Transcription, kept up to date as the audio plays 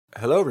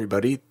Hello,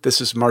 everybody. This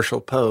is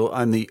Marshall Poe.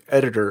 I'm the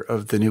editor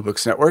of the New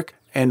Books Network,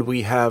 and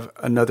we have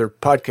another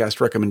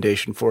podcast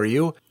recommendation for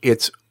you.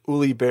 It's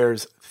Uli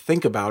Baer's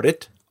Think About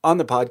It. On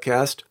the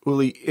podcast,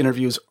 Uli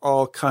interviews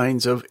all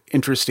kinds of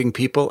interesting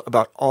people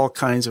about all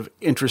kinds of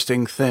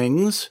interesting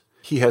things.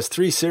 He has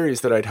 3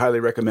 series that I'd highly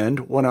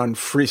recommend, one on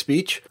free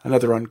speech,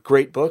 another on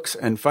great books,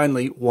 and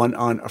finally, one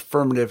on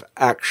affirmative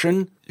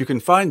action. You can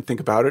find Think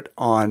About It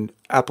on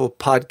Apple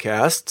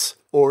Podcasts,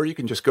 or you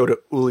can just go to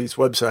Uli's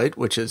website,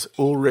 which is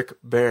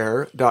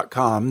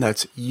ulrichbaer.com.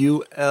 That's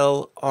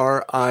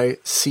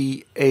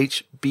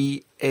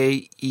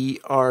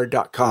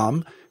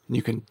ULRICHBAER.com. And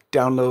you can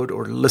download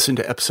or listen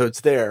to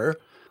episodes there.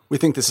 We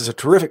think this is a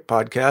terrific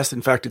podcast.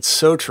 In fact, it's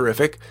so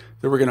terrific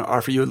that we're going to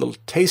offer you a little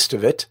taste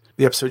of it.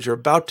 The episode you're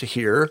about to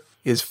hear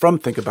is from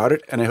Think About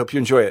It, and I hope you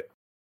enjoy it.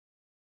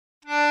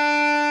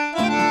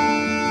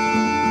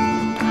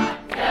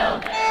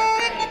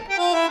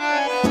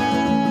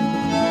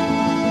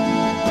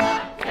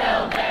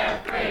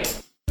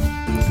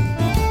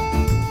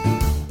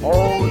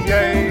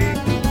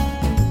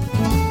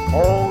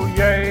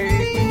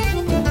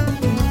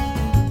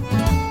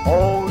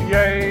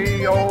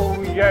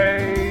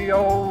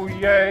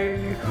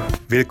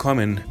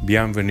 Willkommen,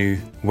 bienvenue,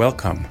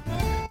 welcome.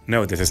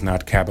 No, this is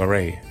not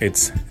cabaret,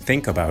 it's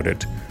Think About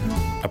It,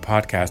 a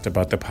podcast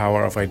about the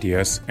power of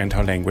ideas and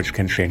how language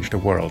can change the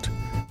world,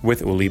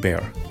 with Uli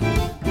Baer.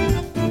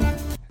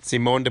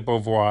 Simone de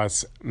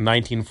Beauvoir's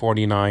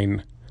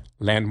 1949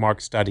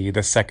 landmark study,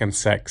 The Second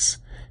Sex,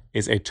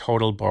 is a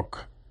total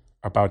book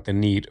about the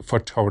need for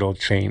total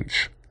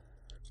change.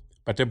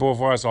 But de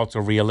Beauvoir is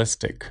also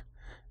realistic.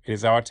 It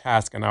is our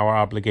task and our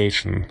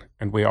obligation,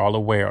 and we are all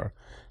aware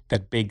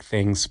that big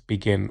things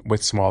begin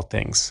with small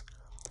things.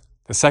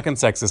 The Second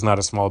Sex is not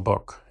a small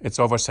book. It's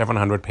over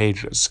 700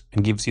 pages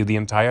and gives you the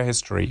entire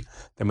history,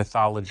 the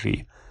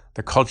mythology,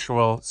 the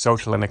cultural,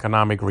 social, and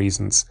economic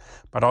reasons,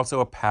 but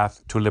also a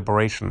path to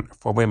liberation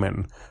for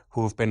women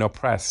who have been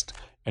oppressed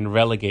and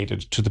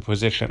relegated to the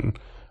position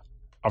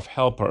of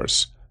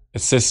helpers,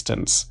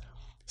 assistants,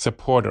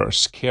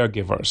 supporters,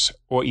 caregivers,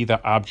 or either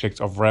objects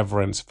of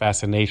reverence,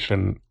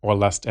 fascination, or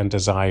lust and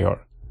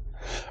desire.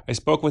 I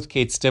spoke with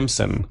Kate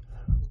Stimson,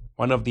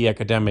 one of the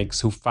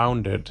academics who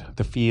founded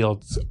the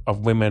fields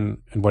of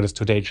women and what is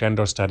today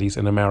gender studies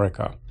in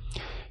America.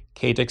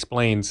 Kate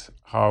explains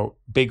how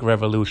big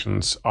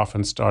revolutions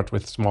often start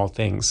with small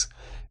things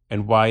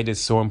and why it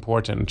is so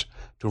important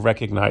to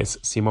recognize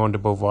Simone de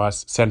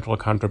Beauvoir's central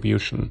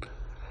contribution,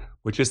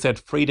 which is that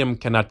freedom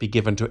cannot be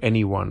given to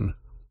anyone,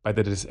 but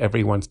that it is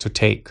everyone's to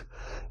take,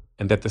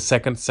 and that The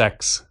Second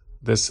Sex,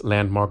 this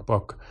landmark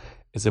book,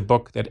 is a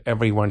book that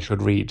everyone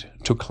should read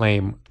to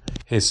claim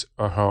his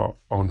or her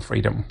own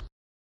freedom.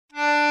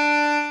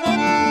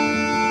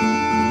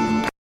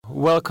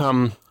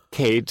 Welcome,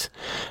 Kate.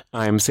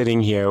 I'm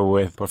sitting here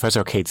with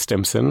Professor Kate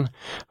Stimson,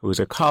 who's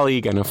a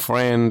colleague and a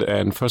friend.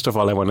 And first of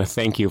all, I want to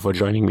thank you for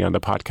joining me on the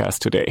podcast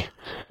today.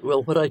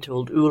 Well, what I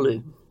told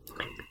Uli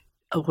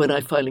when I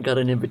finally got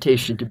an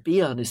invitation to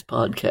be on his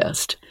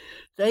podcast,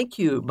 thank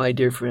you, my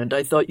dear friend.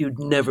 I thought you'd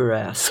never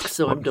ask,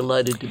 so I'm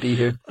delighted to be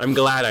here. I'm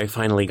glad I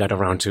finally got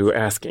around to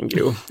asking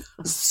you.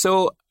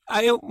 So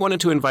I wanted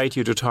to invite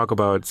you to talk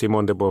about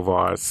Simone de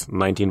Beauvoir's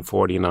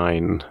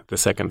 1949, The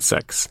Second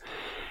Sex.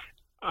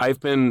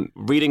 I've been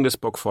reading this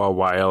book for a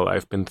while.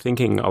 I've been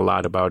thinking a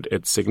lot about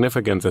its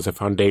significance as a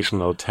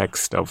foundational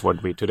text of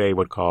what we today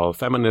would call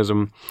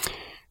feminism.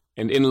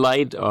 And in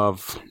light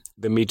of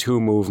the Me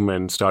Too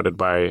movement started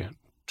by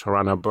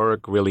Tarana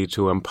Burke, really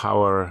to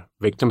empower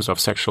victims of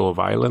sexual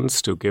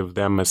violence, to give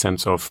them a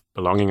sense of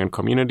belonging and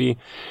community,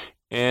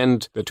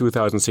 and the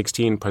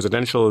 2016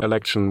 presidential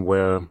election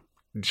where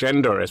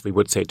gender, as we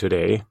would say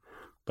today,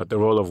 but the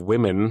role of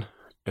women,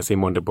 as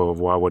Simone de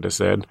Beauvoir would have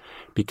said,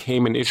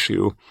 became an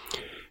issue.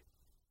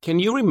 Can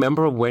you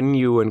remember when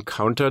you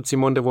encountered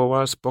Simone de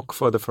Beauvoir's book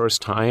for the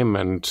first time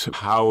and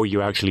how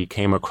you actually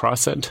came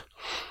across it?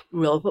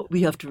 Well, what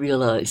we have to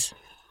realize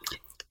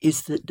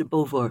is that de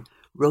Beauvoir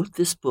wrote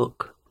this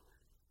book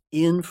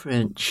in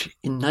French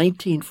in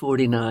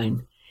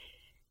 1949,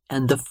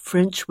 and the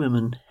French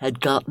women had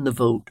gotten the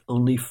vote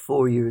only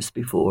 4 years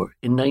before,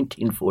 in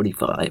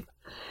 1945.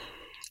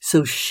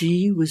 So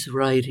she was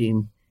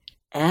writing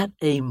at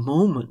a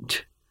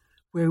moment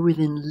where,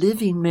 within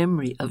living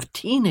memory of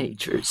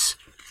teenagers,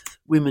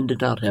 women did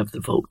not have the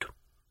vote.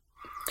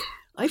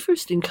 I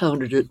first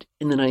encountered it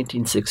in the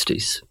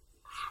 1960s,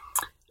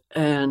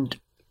 and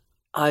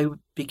I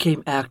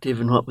became active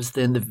in what was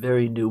then the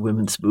very new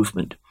women's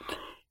movement,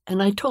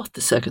 and I taught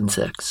The Second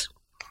Sex.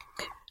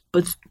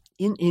 But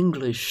in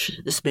English,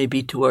 this may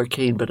be too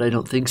arcane, but I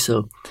don't think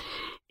so.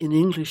 In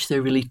English, there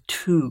are really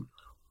 2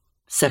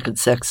 second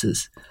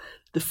sexes.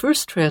 The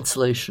first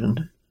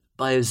translation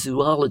by a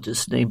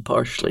zoologist named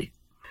Parsley.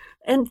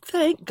 And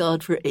thank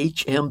God for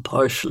H.M.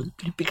 Parsley,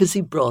 because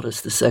he brought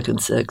us The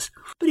Second Sex.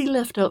 But he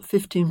left out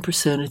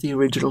 15% of the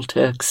original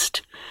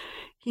text.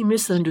 He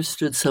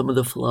misunderstood some of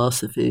the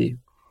philosophy.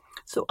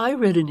 So I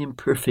read an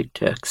imperfect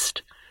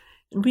text,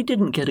 and we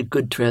didn't get a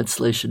good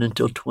translation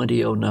until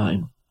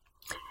 2009.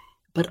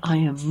 But I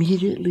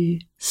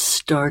immediately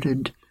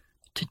started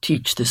to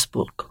teach this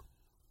book.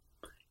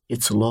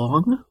 It's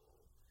long,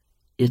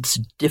 it's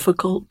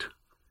difficult,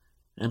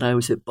 and I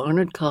was at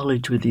Barnard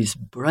College with these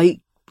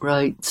bright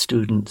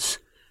students,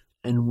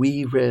 and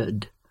we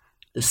read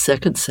The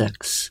Second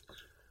Sex,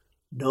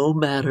 no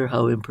matter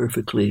how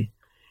imperfectly,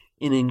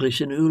 in English.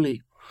 And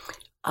Uli,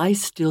 I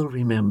still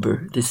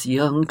remember this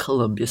young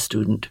Columbia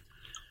student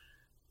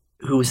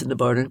who was in the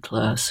Barnard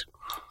class,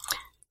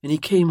 and he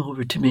came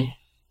over to me,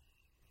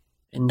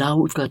 and now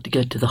we've got to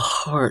get to the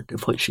heart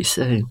of what she's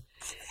saying.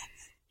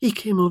 He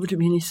came over to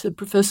me and he said,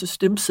 Professor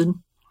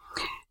Stimson,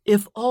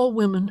 if all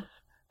women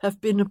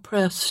have been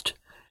oppressed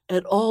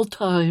at all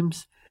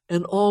times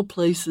and all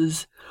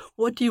places,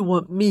 what do you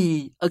want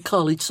me, a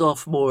college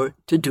sophomore,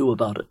 to do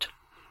about it?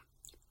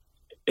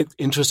 It's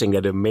interesting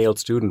that a male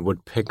student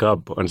would pick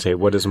up and say,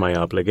 what is my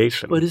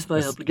obligation? What is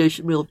my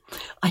obligation? Well,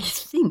 I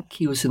think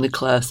he was in the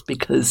class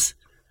because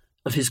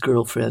of his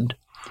girlfriend.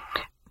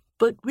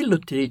 But we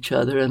looked at each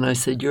other and I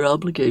said, your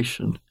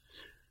obligation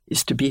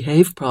is to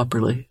behave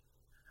properly.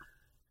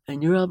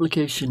 And your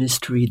obligation is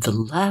to read the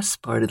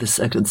last part of The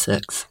Second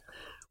Sex,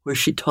 where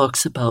she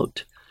talks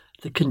about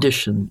the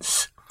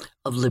conditions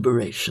of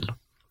liberation.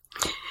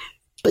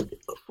 But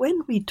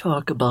when we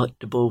talk about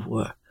de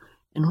Beauvoir,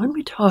 and when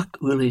we talk,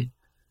 Uli,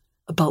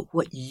 about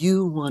what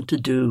you want to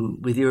do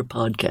with your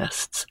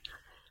podcasts,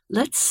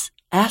 let's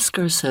ask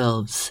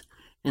ourselves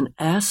and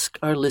ask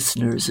our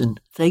listeners, and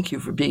thank you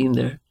for being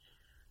there,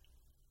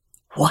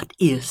 what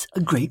is a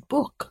great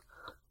book?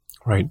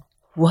 Right.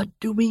 What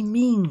do we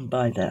mean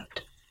by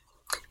that?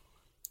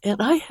 And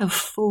I have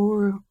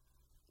 4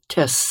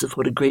 tests of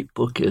what a great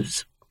book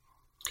is.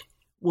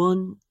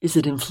 1, is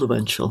it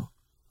influential?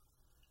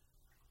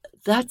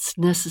 That's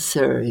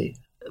necessary,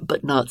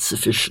 but not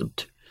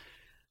sufficient.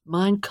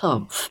 Mein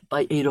Kampf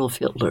by Adolf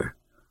Hitler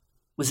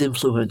was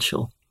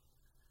influential,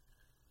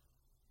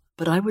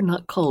 but I would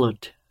not call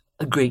it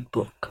a great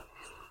book.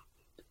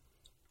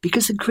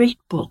 Because a great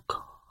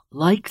book,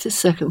 like The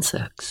Second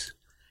Sex,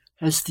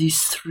 has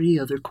these 3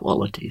 other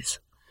qualities.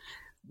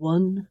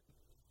 1,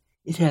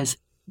 it has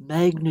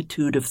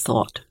magnitude of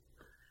thought.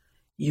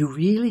 You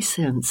really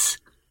sense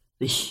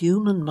the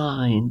human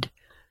mind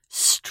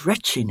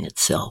stretching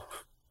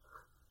itself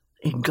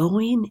and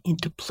going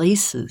into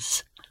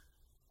places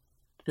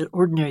that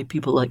ordinary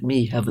people like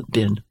me haven't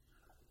been.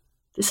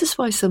 This is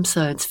why some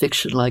science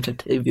fiction like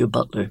Octavia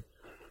Butler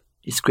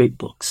is great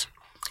books.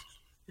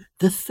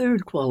 The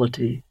 3rd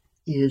quality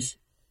is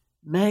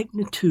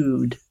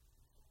magnitude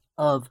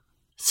of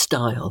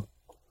style.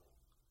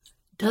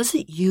 Does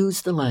it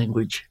use the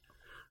language,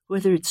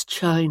 whether it's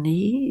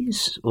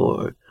Chinese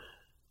or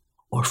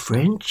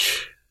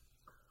French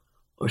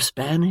or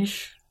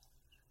Spanish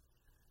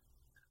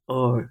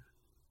or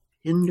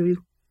Hindu?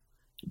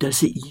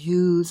 Does it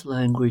use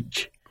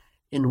language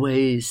in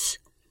ways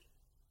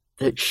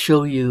that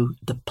show you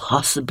the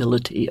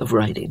possibility of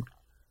writing?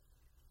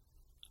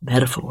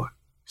 Metaphor,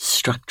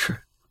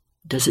 structure.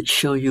 Does it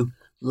show you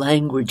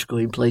language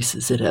going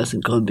places it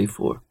hasn't gone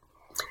before?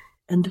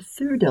 And the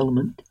 3rd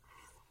element,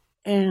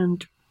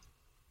 and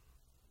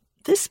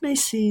this may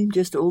seem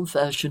just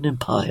old-fashioned and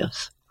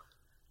pious,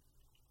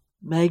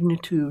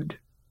 magnitude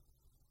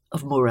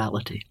of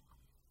morality.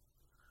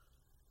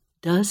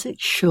 Does it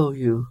show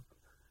you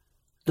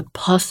the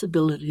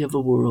possibility of a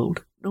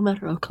world, no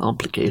matter how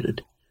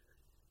complicated,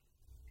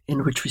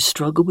 in which we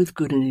struggle with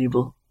good and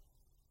evil,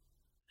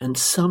 and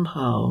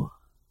somehow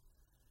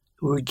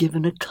we're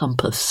given a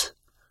compass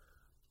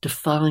to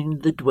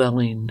find the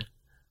dwelling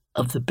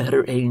of the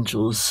better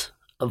angels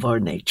of our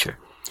nature?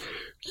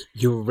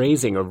 You're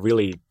raising a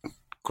really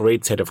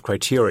great set of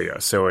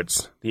criteria. So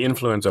it's the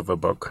influence of a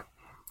book,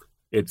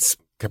 its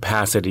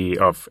capacity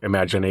of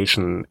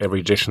imagination,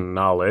 erudition,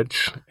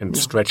 knowledge, and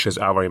stretches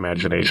our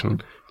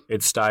imagination.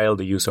 Its style,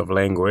 the use of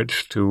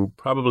language, to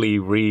probably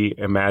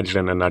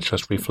reimagine and not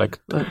just reflect.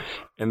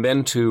 And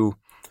then to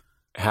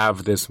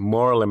have this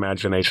moral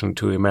imagination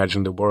to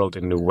imagine the world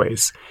in new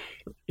ways.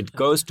 It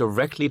goes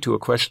directly to a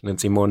question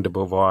that Simone de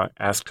Beauvoir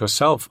asked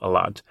herself a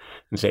lot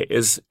and say,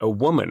 is a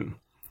woman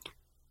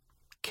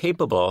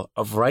capable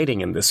of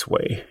writing in this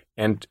way?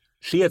 And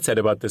she had said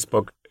about this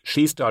book,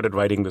 she started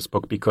writing this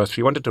book because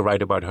she wanted to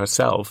write about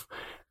herself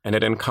and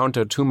had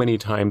encountered too many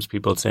times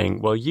people saying,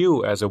 well,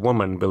 you as a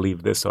woman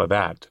believe this or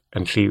that.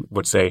 And she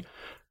would say,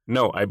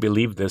 no, I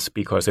believe this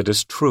because it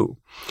is true.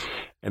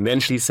 And then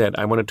she said,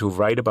 I wanted to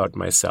write about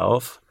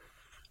myself.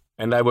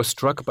 And I was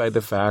struck by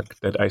the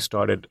fact that I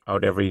started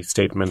out every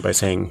statement by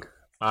saying,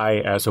 I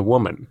as a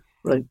woman,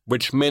 right,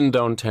 which men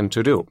don't tend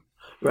to do.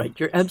 Right,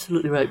 you're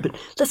absolutely right. But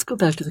let's go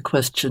back to the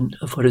question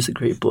of what is a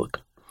great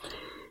book.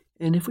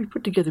 And if we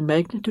put together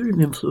magnitude of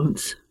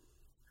influence,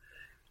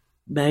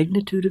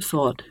 magnitude of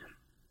thought,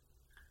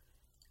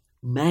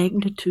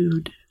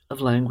 magnitude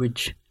of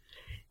language,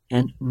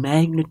 and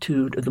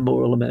magnitude of the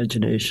moral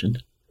imagination,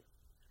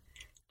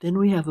 then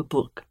we have a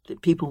book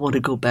that people want to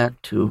go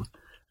back to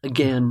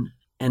again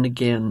and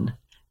again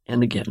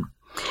and again.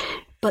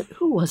 But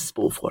who was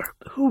Beauvoir?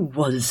 Who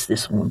was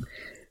this woman?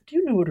 Do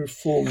you know what her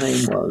full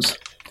name was?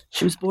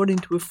 She was born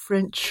into a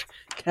French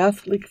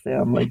Catholic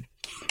family,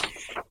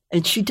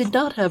 and she did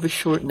not have a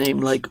short name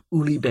like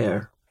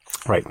Oulibert.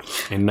 Right.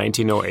 In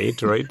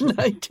 1908, right?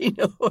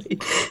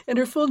 1908. And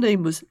her full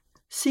name was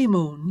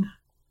Simone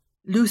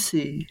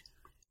Lucie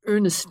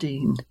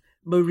Ernestine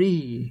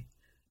Marie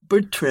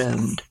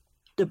Bertrand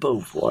de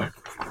Beauvoir.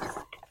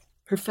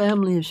 Her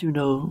family, as you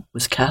know,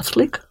 was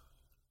Catholic.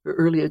 Her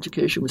early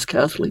education was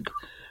Catholic.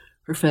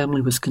 Her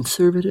family was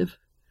conservative.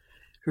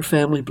 Her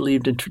family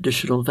believed in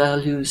traditional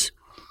values.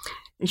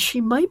 And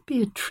she might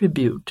be a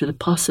tribute to the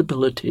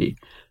possibility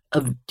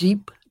of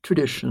deep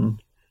tradition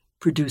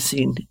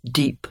producing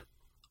deep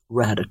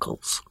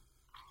radicals.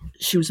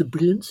 She was a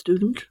brilliant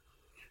student.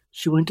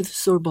 She went to the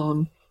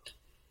Sorbonne,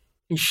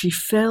 and she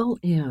fell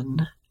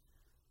in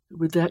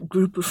with that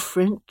group of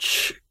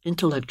French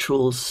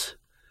intellectuals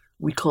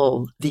we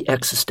call the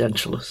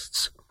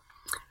existentialists.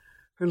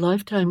 Her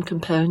lifetime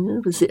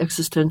companion was the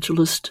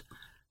existentialist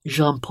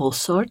Jean-Paul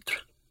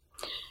Sartre.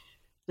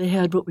 They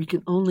had what we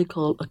can only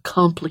call a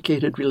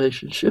complicated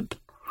relationship.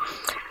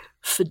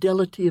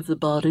 Fidelity of the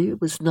body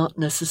was not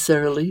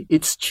necessarily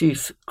its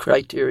chief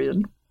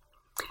criterion.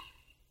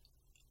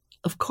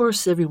 Of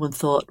course, everyone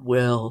thought,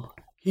 well,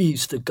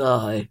 he's the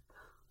guy,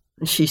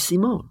 and she's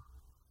Simone.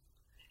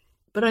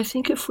 But I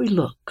think if we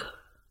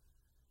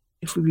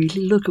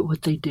really look at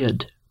what they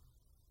did,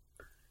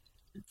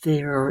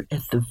 they are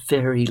at the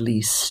very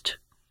least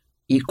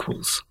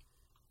equals.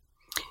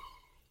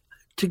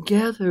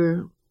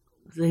 Together,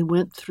 they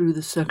went through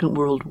the Second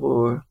World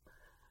War,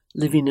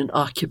 living in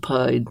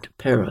occupied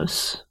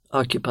Paris,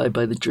 occupied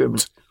by the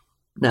Germans,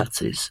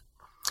 Nazis.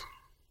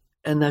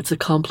 And that's a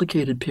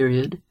complicated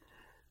period.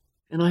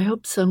 And I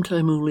hope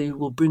sometime Uli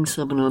will bring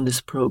someone on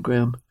this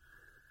program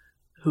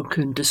who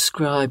can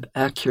describe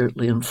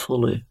accurately and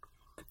fully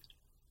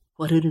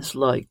what it is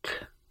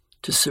like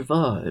to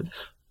survive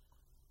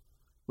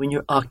when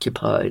you're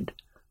occupied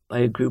by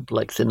a group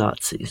like the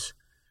Nazis.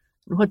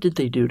 And what did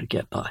they do to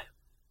get by?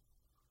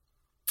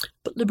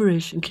 But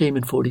liberation came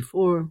in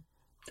 1944.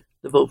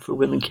 The vote for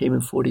women came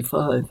in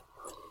 1945.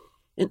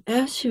 And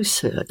as you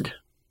said,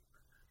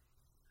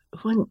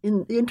 when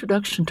in the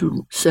introduction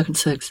to Second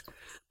Sex,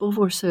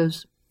 Beauvoir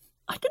says,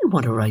 I didn't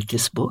want to write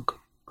this book.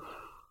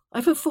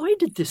 I've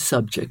avoided this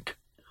subject.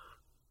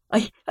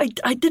 I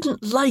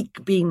didn't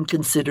like being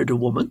considered a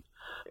woman.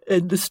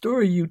 And the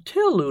story you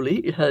tell,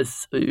 Uli,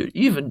 has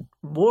even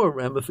more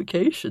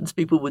ramifications.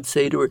 People would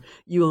say to her,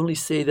 you only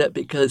say that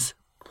because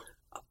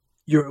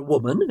you're a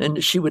woman.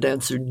 And she would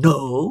answer,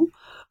 no,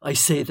 I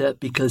say that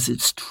because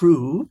it's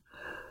true.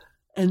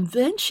 And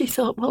then she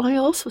thought, well, I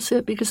also say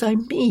it because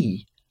I'm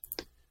me.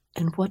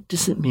 And what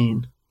does it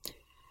mean?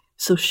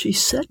 So she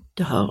sat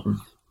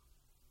down,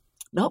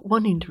 not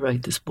wanting to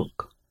write this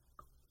book,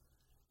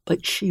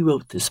 but she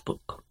wrote this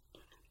book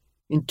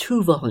in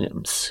 2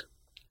 volumes.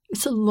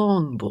 It's a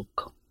long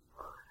book.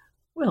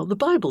 Well, the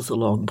Bible's a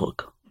long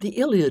book. The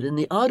Iliad and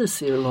the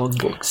Odyssey are long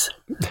books.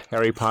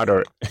 Harry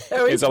Potter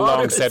is a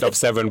long set of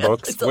 7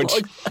 books, which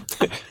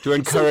to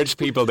encourage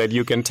people that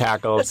you can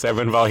tackle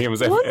 7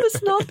 volumes. One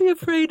must not be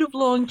afraid of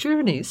long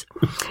journeys.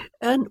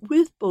 And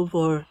with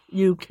Beauvoir,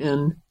 you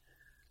can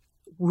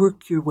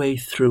work your way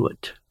through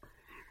it.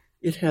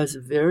 It has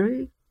a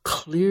very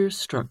clear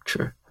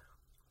structure.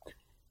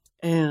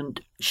 And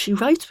she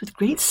writes with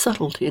great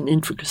subtlety and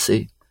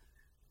intricacy.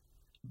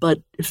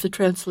 But if the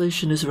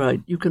translation is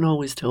right, you can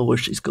always tell where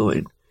she's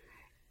going.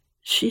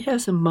 She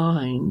has a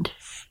mind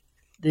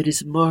that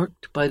is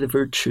marked by the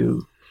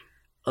virtue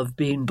of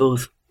being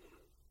both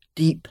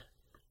deep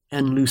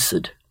and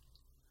lucid.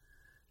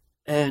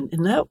 And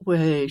in that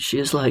way, she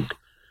is like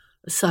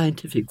a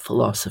scientific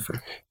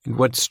philosopher. And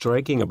what's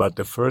striking about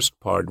the first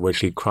part, where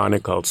she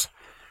chronicles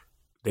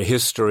the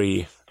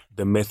history,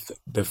 the myth,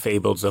 the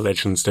fables, the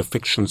legends, the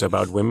fictions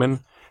about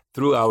women,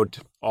 throughout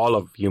all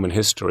of human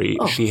history,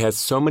 she has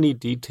so many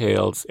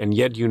details, and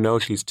yet you know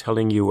she's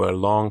telling you a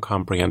long,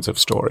 comprehensive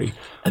story.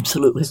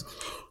 Absolutely.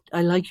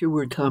 I like your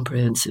word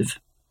comprehensive.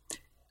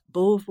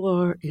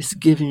 Beauvoir is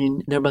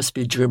giving, there must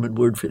be a German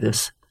word for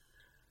this,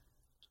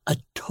 a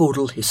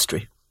total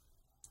history.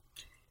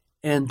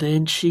 And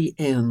then she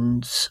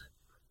ends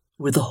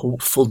with a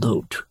hopeful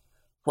note.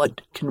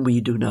 What can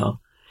we do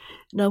now?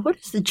 Now, what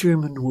is the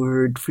German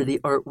word for the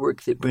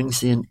artwork that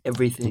brings in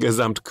everything?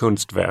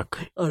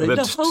 Gesamtkunstwerk.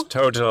 The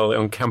total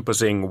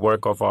encompassing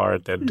work of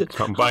art that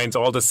combines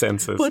all the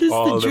senses. What is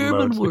the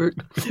German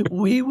word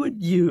we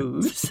would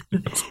use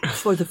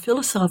for the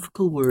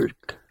philosophical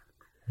work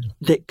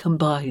that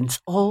combines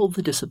all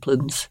the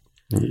disciplines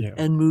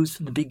and moves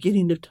from the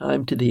beginning of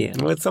time to the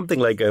end? Well, it's something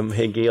like a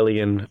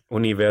Hegelian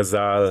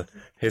universal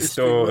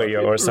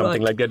historia or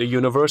something like that, a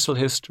universal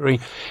history.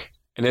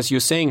 And as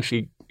you're saying,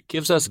 she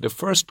gives us the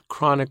first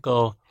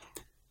chronicle,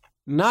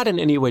 not in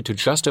any way to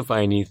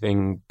justify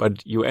anything,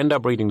 but you end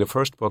up reading the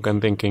first book and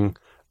thinking,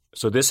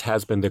 so this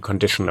has been the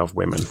condition of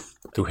women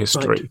through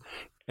history. Right.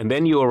 And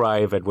then you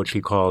arrive at what she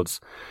calls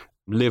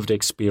lived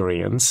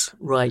experience.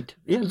 Right.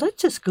 Yeah,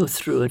 let's just go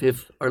through it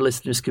if our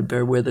listeners can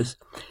bear with us.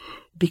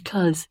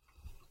 Because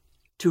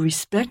to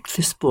respect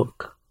this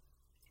book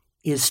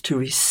is to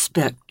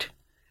respect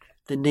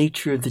the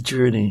nature of the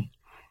journey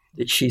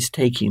that she's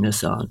taking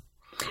us on.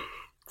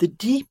 The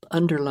deep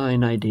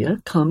underlying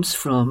idea comes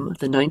from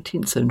the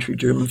 19th century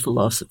German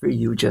philosopher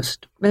you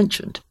just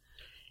mentioned,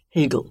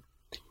 Hegel.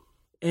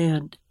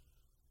 And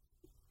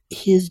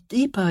his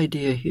deep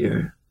idea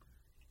here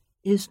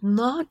is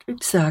not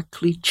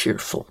exactly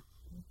cheerful.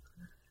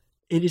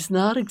 It is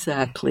not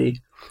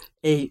exactly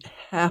a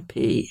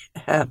happy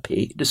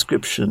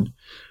description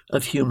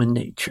of human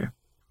nature.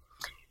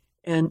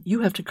 And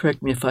you have to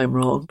correct me if I'm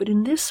wrong, but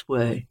in this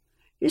way,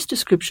 his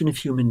description of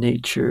human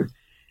nature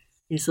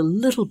is a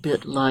little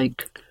bit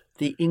like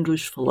the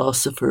English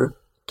philosopher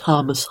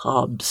Thomas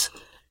Hobbes'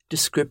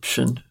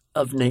 description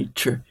of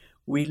nature.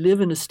 We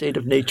live in a state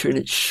of nature and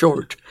it's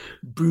short,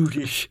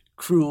 brutish,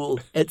 cruel,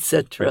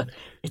 etc.,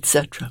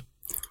 etc.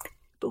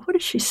 But what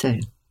is she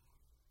saying?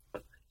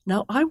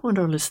 Now, I want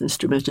our listeners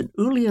to imagine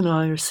Uli and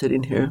I are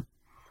sitting here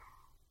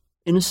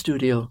in a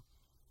studio.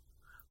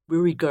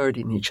 We're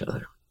regarding each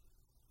other.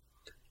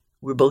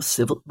 We're both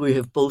civil. We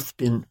have both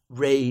been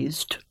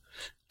raised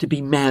to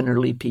be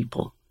mannerly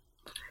people.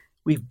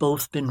 We've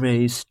both been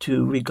raised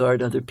to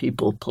regard other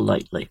people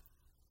politely.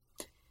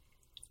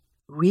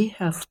 We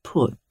have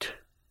put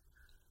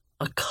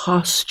a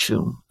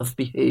costume of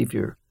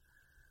behavior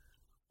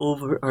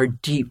over our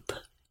deep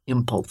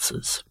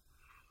impulses.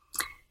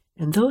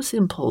 And those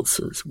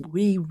impulses,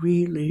 we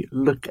really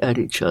look at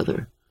each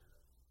other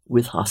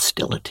with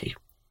hostility.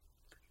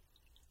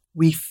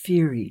 We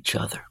fear each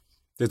other.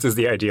 This is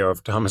the idea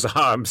of Thomas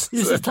Hobbes.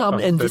 This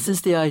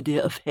is the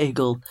idea of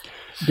Hegel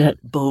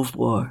that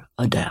Beauvoir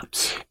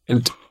adapts.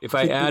 And if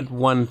I add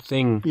one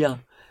thing, yeah,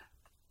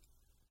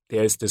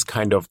 there's this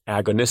kind of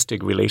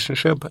agonistic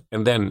relationship.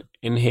 And then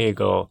in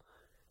Hegel,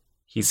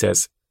 he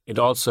says, it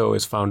also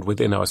is found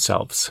within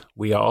ourselves.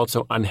 We are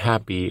also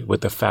unhappy with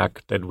the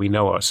fact that we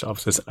know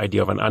ourselves, this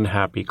idea of an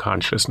unhappy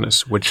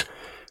consciousness,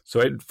 so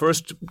at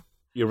first,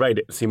 you're right,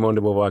 Simone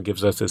de Beauvoir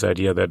gives us this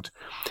idea that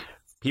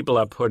people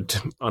are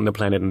put on the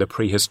planet in the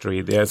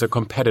prehistory. There's a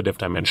competitive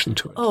dimension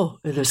to it. Oh,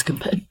 there's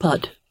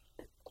but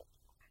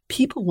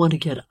people want to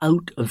get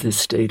out of this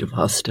state of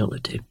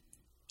hostility.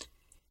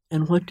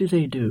 And what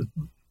do?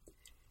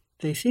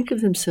 They think of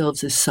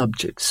themselves as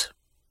subjects.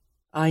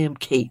 I am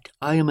Kate.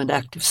 I am an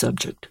active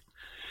subject.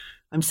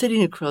 I'm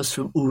sitting across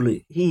from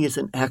Uli. He is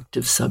an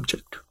active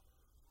subject.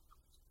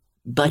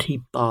 But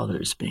he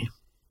bothers me.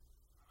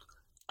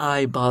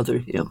 I bother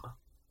him.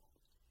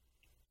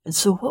 And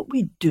so what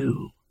we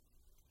do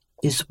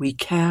is we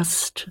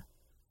cast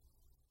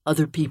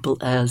other people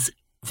as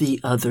the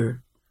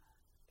other,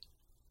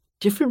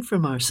 different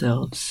from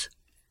ourselves,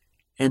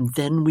 and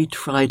then we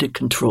try to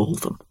control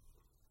them.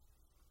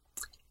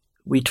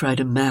 We try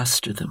to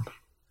master them.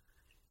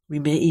 We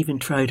may even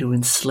try to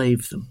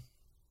enslave them.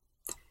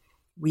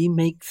 We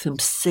make them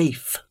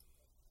safe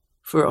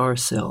for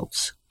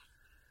ourselves.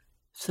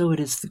 So it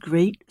is the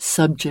great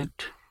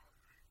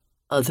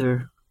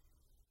subject-other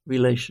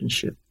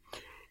relationship.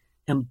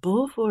 And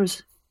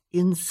Beauvoir's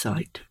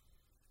insight,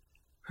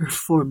 her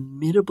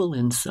formidable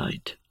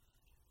insight,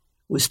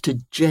 was to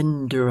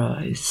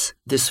genderize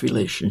this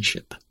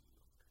relationship.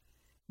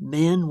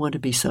 Men want to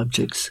be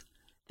subjects.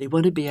 They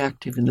want to be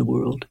active in the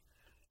world.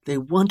 They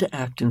want to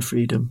act in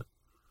freedom.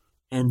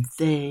 And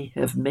they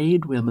have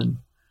made women,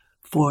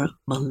 for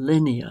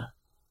millennia,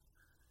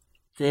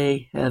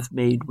 they have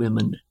made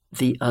women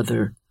the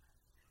other.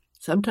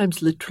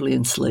 Sometimes literally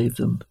enslave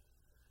them,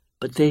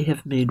 but they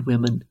have made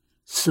women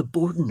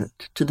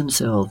subordinate to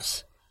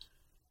themselves,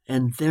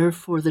 and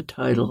therefore the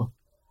title,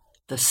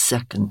 the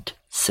second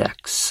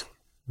sex.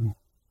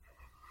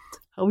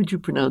 How would you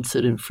pronounce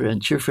it in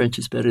French? Your French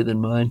is better than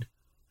mine.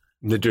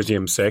 Le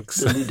deuxième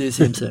sexe. Le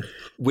deuxième sexe.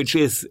 Which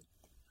is,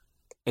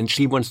 and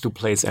she wants to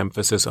place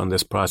emphasis on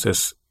this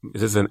process.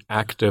 This is an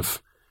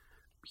active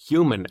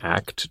human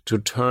act to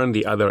turn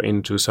the other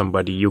into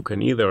somebody you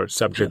can either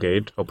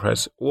subjugate,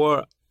 oppress,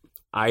 or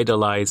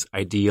idolize,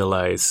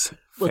 idealize.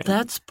 Well,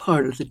 that's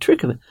part of the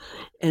trick of it.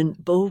 And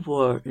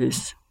Beauvoir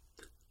is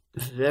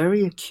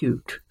very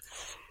acute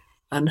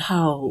on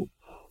how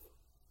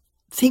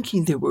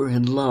thinking that we're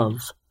in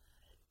love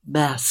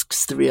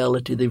masks the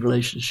reality of the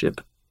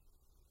relationship.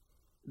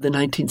 The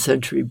 19th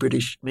century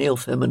British male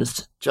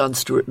feminist John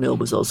Stuart Mill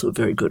was also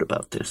very good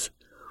about this.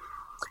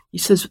 He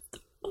says,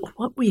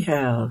 what we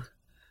have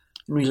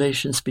in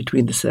relations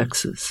between the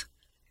sexes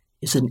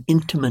is an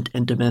intimate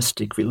and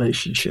domestic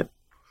relationship.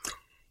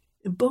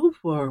 And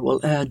Beauvoir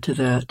will add to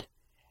that,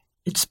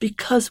 it's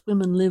because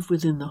women live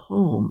within the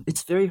home,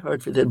 it's very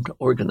hard for them to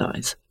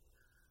organize.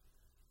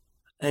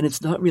 And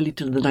it's not really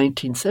till the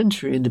 19th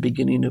century, in the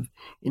beginning of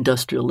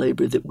industrial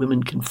labor, that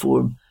women can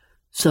form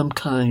some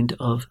kind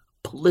of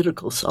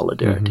political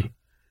solidarity. Mm-hmm.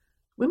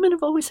 Women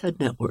have always had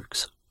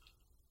networks.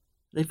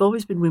 They've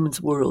always been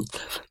women's world.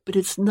 But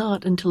it's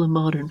not until a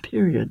modern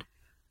period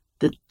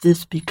that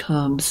this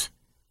becomes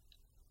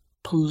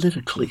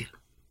politically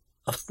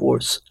a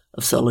force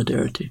of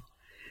solidarity.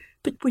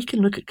 But we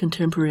can look at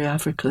contemporary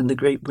Africa and the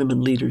great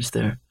women leaders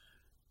there,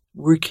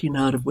 working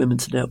out of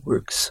women's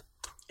networks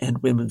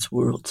and women's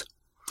worlds.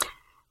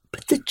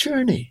 But the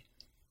journey,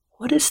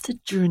 what is the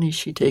journey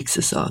she takes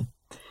us on?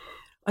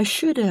 I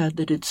should add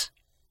that it's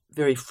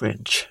very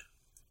French.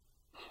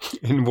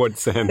 In what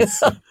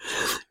sense?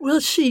 Well,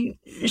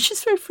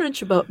 she's very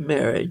French about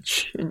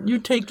marriage. And you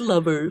take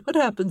lover. What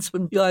happens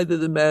when either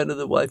the man or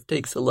the wife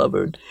takes a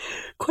lover? And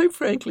quite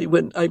frankly,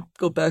 when I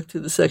go back to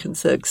the second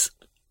sex,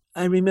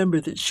 I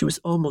remember that she was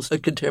almost a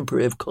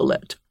contemporary of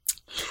Colette.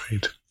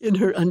 Right. In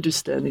her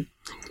understanding.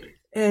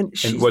 And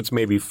what's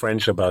maybe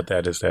French about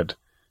that is that,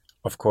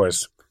 of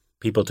course,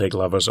 people take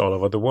lovers all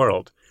over the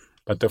world.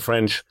 But the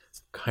French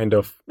kind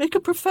of make a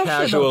profession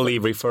casually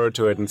refer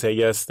to it and say,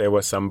 yes, there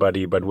was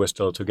somebody, but we're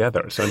still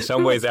together. So in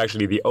some ways,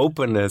 actually, the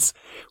openness,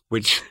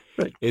 which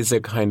is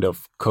a kind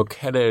of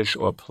coquettish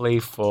or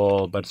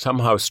playful, but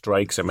somehow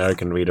strikes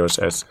American readers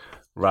as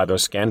rather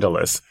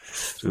scandalous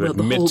to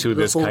admit to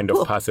this kind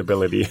of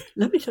possibility.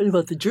 Let me tell you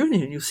about the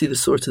journey, and you'll see the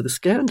source of the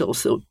scandal.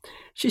 So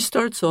she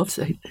starts off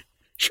saying,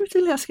 she was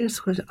really asking us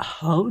the question,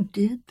 how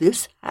did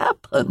this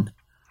happen?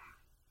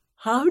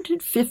 How did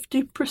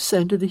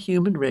 50% of the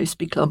human race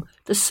become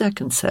the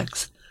second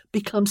sex,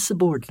 become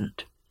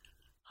subordinate?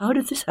 How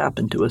did this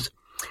happen to us?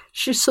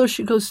 So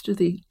she goes to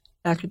the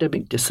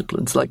academic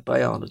disciplines like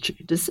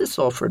biology. Does this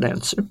offer an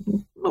answer?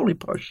 Only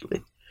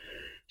partially.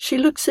 She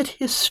looks at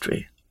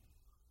history.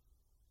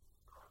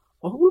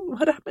 Well,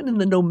 what happened in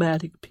the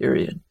nomadic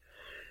period?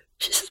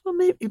 She says, well,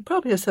 maybe it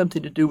probably has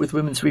something to do with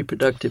women's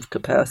reproductive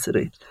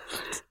capacity.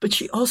 But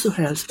she also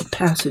has a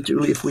passage,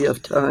 really, if we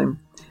have time,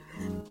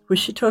 where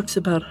she talks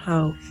about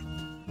how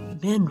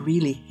men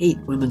really hate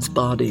women's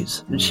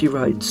bodies. And she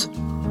writes,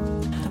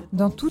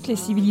 Dans toutes les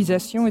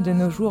civilisations et de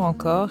nos jours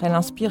encore, elle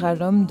inspire à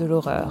l'homme de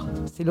l'horreur.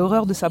 C'est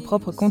l'horreur de sa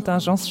propre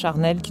contingence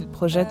charnelle qu'il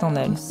projette en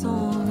elle.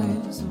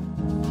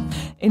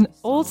 In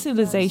all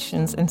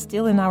civilizations and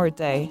still in our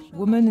day,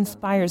 woman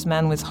inspires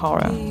man with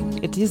horror.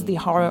 It is the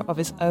horror of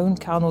his own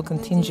carnal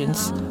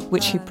contingence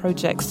which he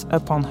projects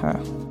upon her.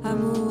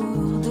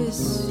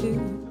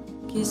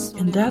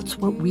 And that's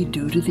what we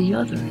do to the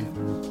other.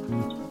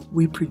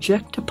 We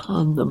project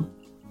upon them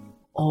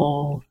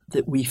all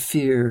that we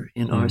fear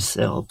in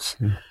ourselves.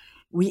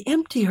 We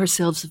empty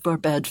ourselves of our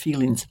bad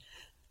feelings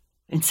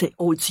and say,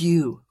 oh, it's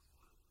you.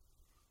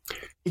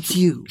 It's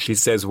you. She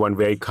says one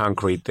very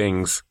concrete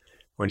thing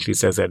when she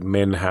says that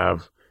men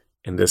have,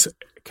 in this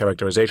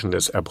characterization,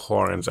 this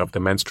abhorrence of the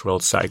menstrual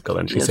cycle.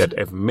 And she said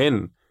if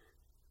men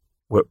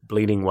were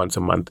bleeding once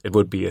a month, it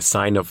would be a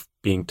sign of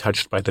being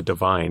touched by the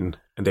divine,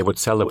 and they would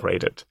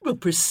celebrate it. Well,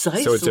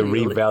 precisely. So it's a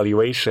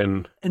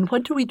revaluation. And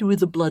what do we do with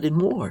the blood in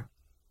war?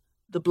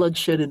 The blood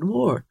shed in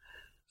war.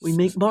 We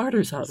make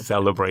martyrs out of it.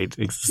 Celebrate.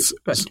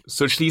 Right.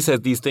 So she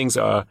said these things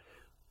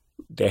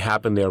they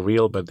happen, they're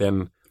real, but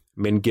then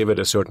men give it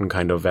a certain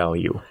kind of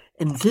value.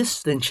 And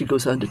this, then she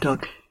goes on to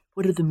talk,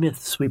 what are the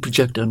myths we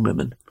project on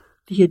women?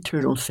 The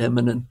eternal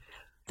feminine,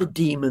 the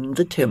demon,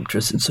 the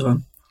temptress, and so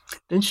on.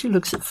 Then she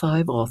looks at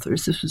 5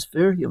 authors. This was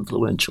very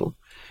influential.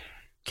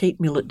 Kate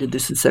Millett did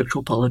this in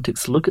Sexual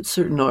Politics. Look at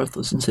certain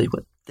authors and say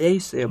what they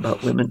say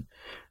about women.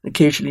 And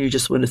occasionally you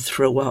just want to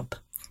throw up.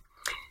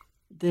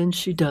 Then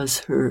she does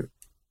her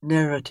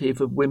narrative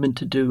of women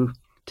to do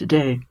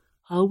today,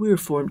 how we're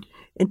formed,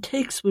 and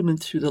takes women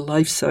through the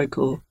life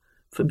cycle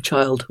from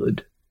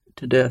childhood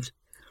to death.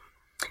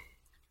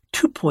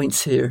 2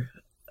 points here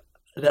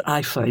that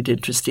I find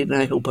interesting,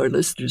 and I hope our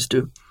listeners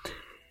do.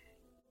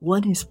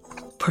 One is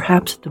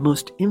perhaps the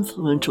most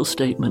influential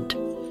statement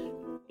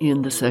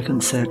in The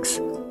Second Sex.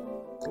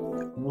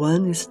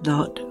 One is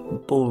not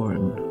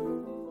born,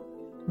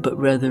 but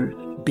rather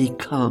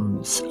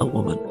becomes a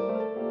woman.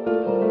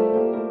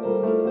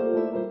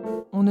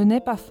 On ne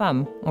naît pas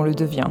femme, on le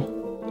devient.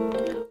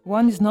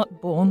 One is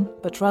not born,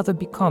 but rather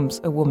becomes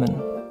a woman.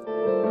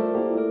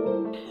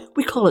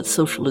 We call it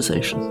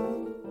socialization.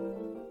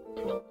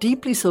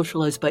 Deeply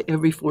socialized by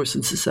every force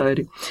in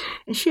society.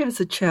 And she has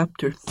a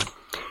chapter.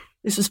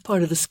 This is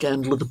part of the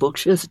scandal of the book.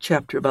 She has a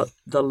chapter about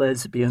the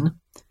lesbian.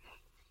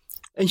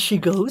 And she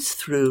goes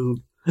through,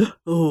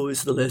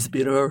 is the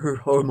lesbian, are her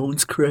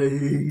hormones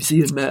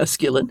crazy and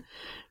masculine?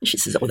 And she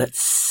says,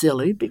 that's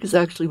silly, because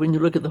actually when you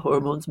look at the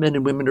hormones, men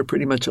and women are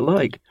pretty much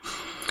alike,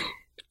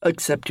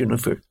 except,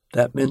 for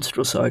that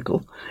menstrual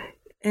cycle.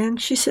 And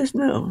she says,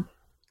 no,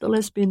 the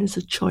lesbian is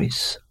a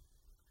choice.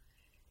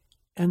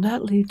 And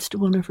that leads to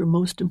one of her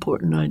most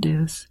important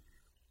ideas,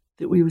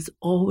 that we would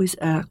always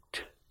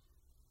act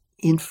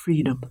in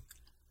freedom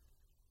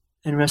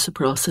and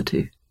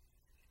reciprocity.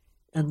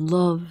 And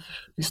love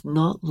is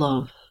not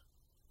love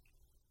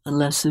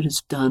unless it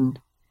is done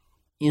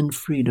in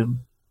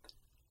freedom.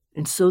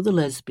 And so the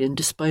lesbian,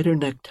 despite her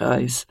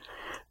neckties,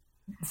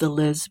 the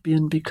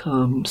lesbian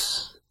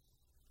becomes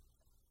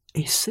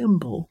a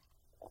symbol,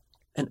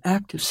 an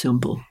active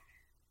symbol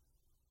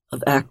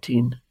of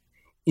acting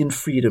in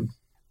freedom.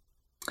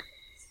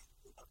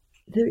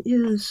 There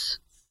is,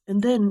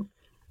 and then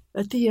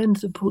at the end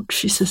of the book,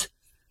 she says,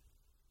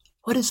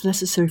 what is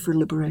necessary for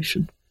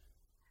liberation?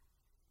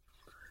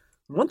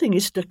 One thing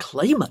is to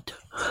claim it,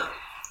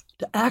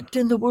 to act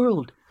in the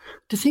world,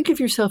 to think of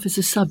yourself as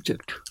a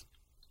subject,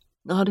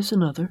 not as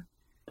another.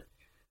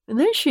 And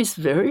then she's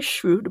very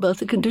shrewd about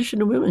the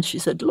condition of women. She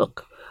said,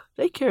 look,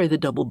 they carry the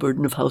double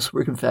burden of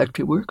housework and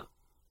factory work.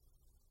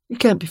 You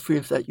can't be free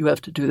of that. You have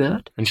to do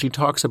that. And she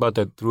talks about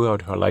that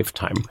throughout her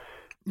lifetime.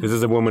 This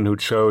is a woman who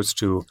chose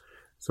to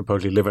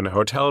supposedly live in a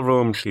hotel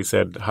room. She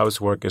said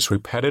housework is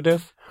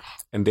repetitive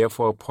and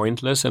therefore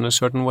pointless in a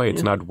certain way.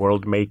 It's not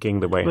world-making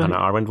the way Hannah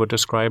Arendt would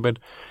describe it.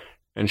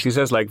 And she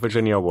says, like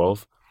Virginia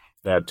Woolf,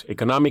 that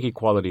economic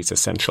equality is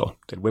essential,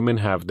 that women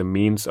have the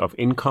means of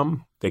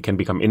income. They can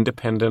become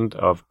independent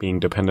of being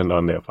dependent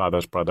on their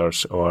fathers,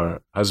 brothers,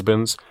 or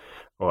husbands,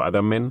 or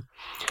other men.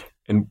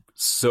 And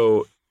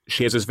so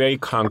she has this very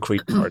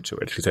concrete part to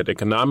it. She said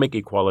economic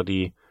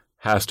equality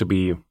has to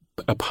be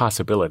a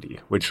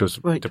possibility, which was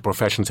the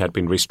professions had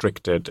been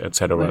restricted,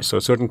 etc. Right. So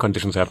certain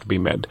conditions have to be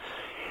met.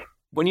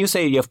 When you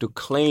say you have to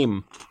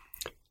claim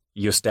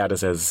your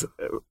status as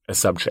a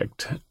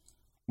subject,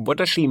 what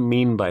does she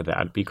mean by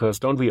that? Because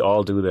don't we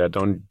all do that?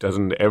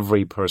 Doesn't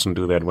every person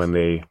do that when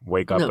they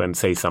wake up and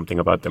say something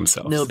about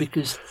themselves? No,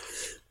 because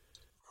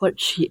what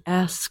she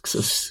asks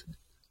us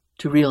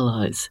to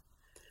realize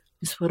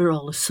is what are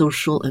all the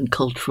social and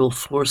cultural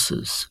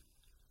forces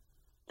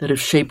that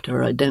have shaped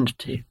our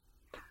identity.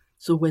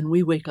 So when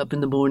we wake up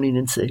in the morning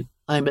and say,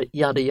 I'm at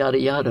yada, yada,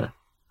 yada,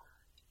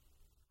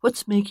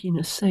 what's making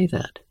us say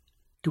that?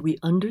 Do we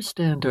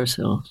understand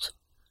ourselves?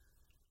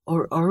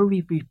 Or are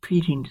we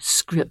repeating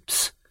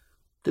scripts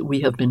that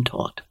we have been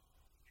taught?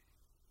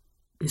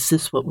 Is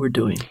this what we're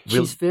doing?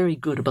 She's very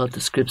good about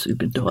the scripts we've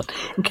been taught.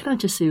 And can I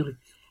just say,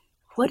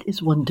 what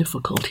is one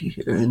difficulty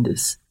here in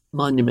this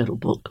monumental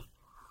book?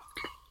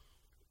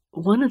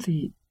 One of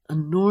the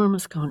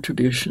enormous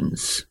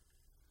contributions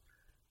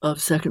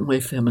of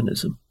second-wave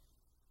feminism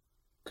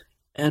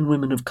and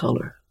women of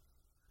color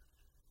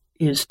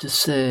is to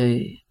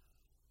say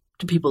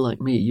to people like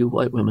me, you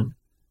white women,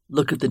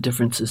 look at the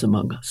differences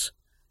among us.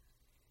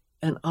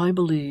 And I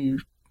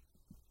believe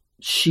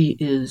she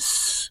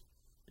is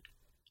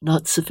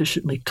not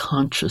sufficiently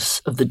conscious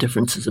of the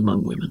differences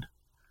among women,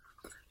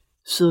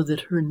 so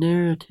that her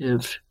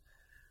narrative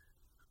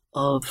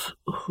of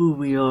who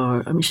we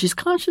are, I mean, she's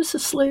conscious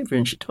of slavery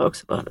and she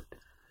talks about it,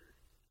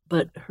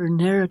 but her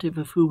narrative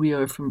of who we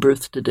are from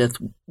birth to death,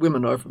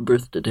 women are from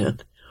birth to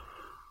death,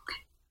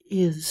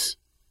 is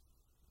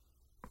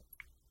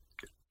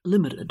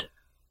limited.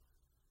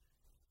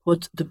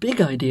 What's the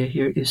big idea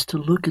here is to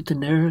look at the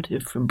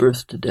narrative from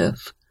birth to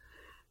death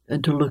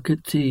and to look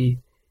at the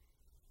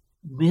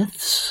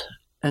myths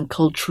and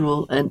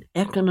cultural and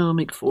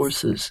economic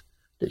forces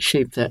that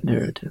shape that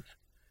narrative.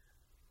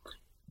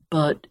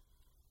 But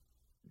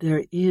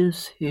there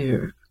is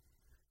here,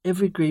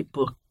 every great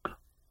book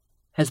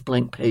has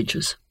blank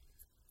pages.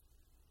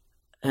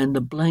 And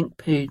the blank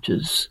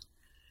pages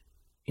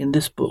in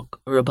this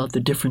book are about the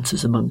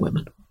differences among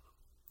women,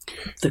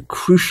 the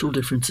crucial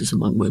differences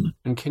among women.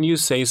 And can you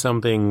say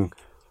something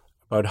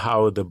about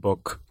how the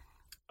book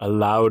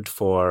allowed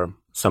for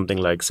something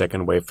like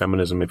second-wave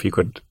feminism, if you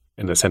could,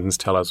 in a sentence,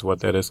 tell us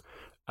what that is?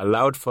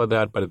 Allowed for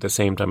that, but at the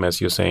same time,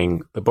 as you're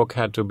saying, the book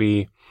had to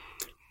be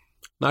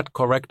not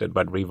corrected,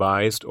 but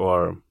revised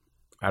or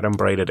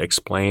adumbrated,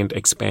 explained,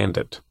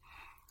 expanded.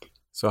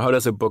 So how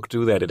does a book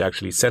do that? It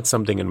actually sets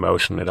something in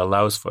motion. It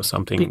allows for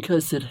something.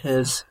 Because it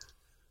has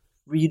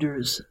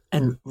readers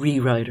and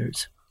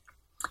rewriters.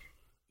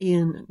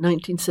 In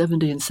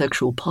 1970 in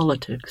Sexual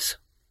Politics,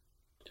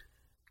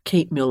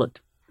 Kate Millett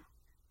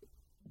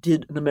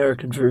did an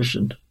American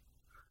version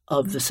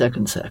of The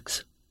Second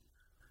Sex.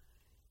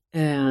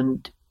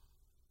 And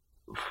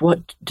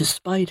what,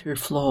 despite her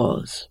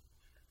flaws,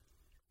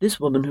 this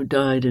woman who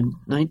died in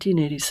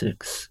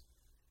 1986,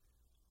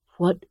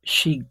 what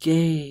she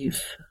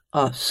gave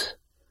us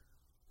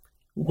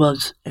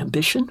was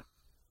ambition,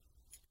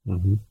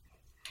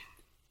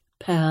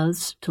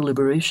 paths to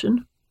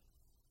liberation,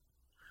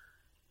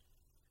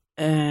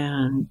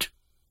 and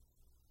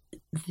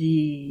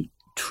the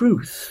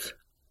truth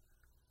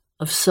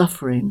of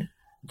suffering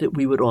that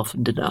we would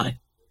often deny.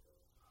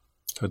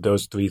 So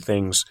those three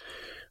things.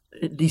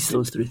 At least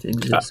those three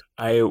things, yes.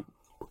 I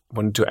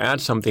wanted to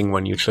add something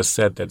when you just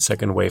said that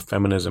second-wave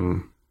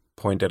feminism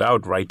pointed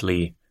out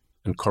rightly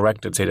and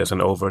corrected, say there's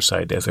an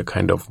oversight, there's a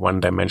kind of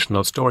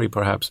one-dimensional story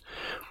perhaps.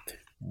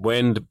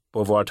 When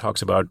Beauvoir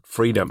talks about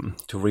freedom,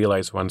 to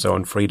realize one's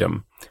own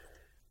freedom,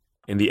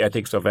 in the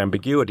Ethics of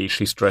Ambiguity,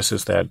 she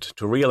stresses that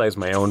to realize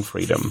my own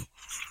freedom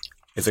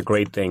is a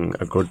great thing,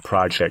 a good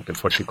project.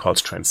 It's what she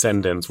calls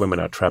transcendence. Women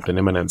are trapped in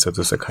immanence. It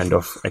is a kind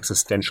of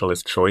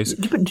existentialist choice.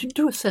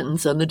 Do a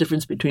sentence on the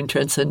difference between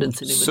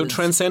transcendence and immanence. So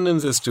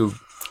transcendence is to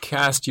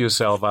cast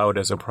yourself out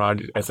as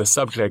a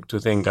subject, to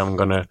think I'm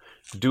going to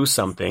do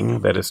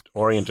something that is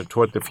oriented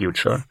toward the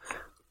future.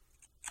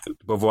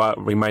 Beauvoir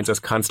reminds us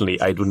constantly,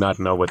 I do not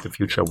know what the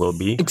future will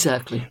be.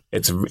 Exactly.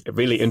 It's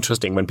really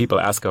interesting when people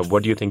ask her,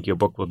 what do you think your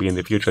book will be in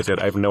the future? I said,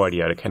 I have no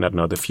idea. I cannot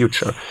know the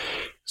future.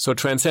 So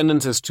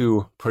transcendence is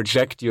to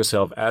project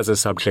yourself as a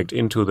subject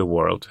into the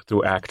world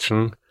through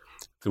action,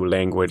 through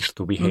language,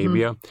 through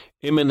behavior.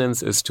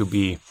 Immanence is to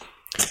be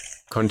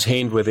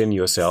contained within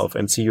yourself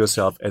and see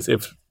yourself as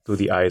if through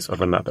the eyes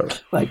of another.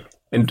 Right.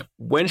 And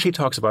when she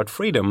talks about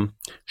freedom,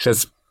 she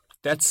says,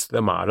 that's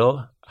the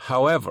model.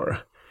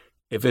 However,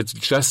 if it's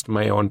just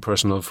my own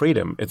personal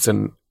freedom, it's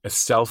a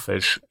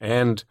selfish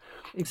and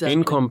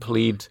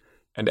incomplete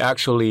and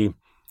actually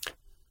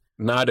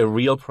not a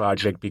real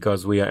project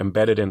because we are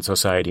embedded in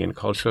society and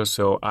culture.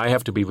 So I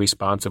have to be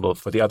responsible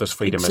for the other's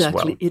freedom as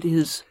well. It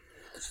is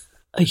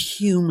a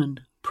human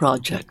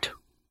project.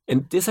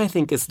 And this, I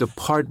think, is the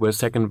part where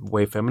second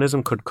wave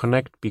feminism could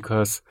connect,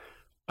 because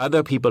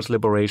other people's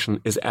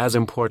liberation is as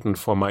important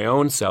for my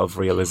own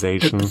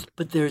self-realization.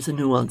 But there's a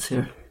nuance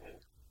here.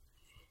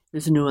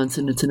 There's a nuance,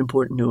 and it's an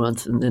important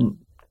nuance. And then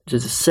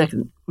there's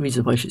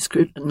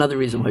another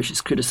reason why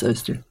she's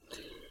criticized her.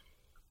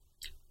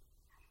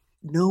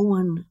 No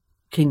one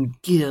can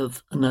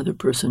give another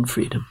person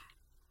freedom.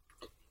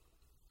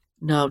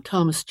 Now,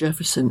 Thomas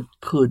Jefferson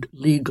could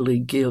legally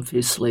give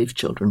his slave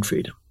children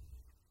freedom.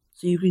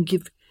 So you can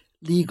give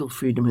legal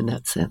freedom in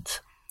that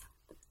sense.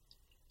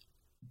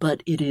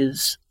 But it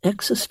is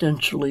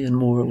existentially and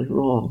morally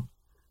wrong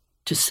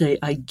to say,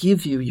 I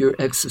give you your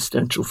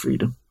existential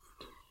freedom.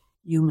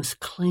 You must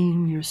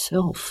claim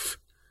yourself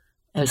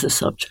as a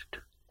subject.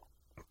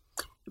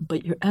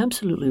 But you're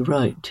absolutely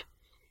right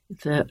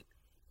that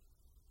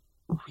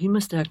we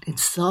must act in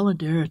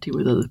solidarity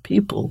with other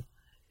people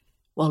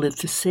while at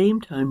the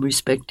same time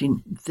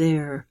respecting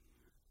their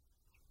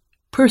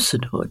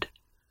personhood.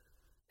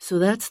 So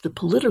that's the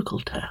political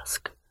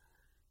task,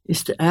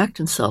 is to act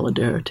in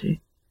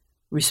solidarity,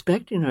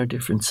 respecting our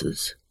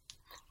differences,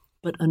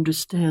 but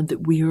understand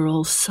that we are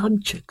all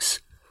subjects.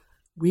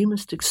 We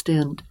must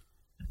extend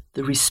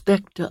the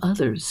respect to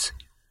others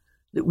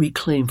that we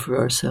claim for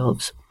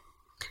ourselves.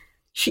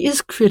 She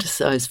is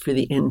criticized for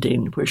the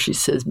ending where she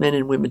says men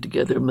and women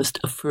together must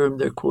affirm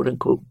their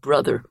quote-unquote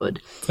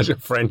brotherhood. Such a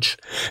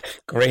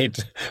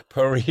great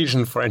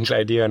Parisian French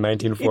idea in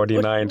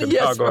 1949 to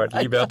talk about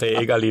liberté,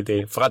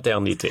 égalité,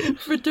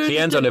 fraternité. She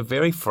ends on a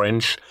very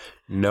French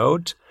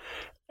note,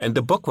 and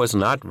the book was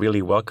not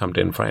really welcomed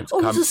in France. Oh,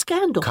 it was a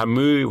scandal.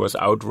 Camus was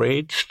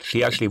outraged.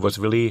 She actually was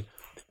really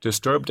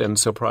disturbed and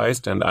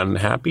surprised and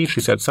unhappy. She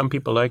said some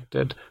people liked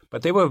it,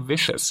 but they were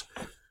vicious.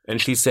 And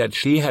she said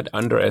she had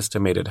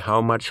underestimated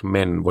how much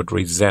men would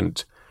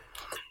resent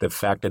the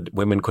fact that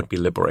women could be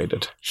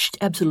liberated.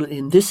 Absolutely.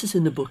 And this is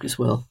in the book as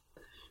well.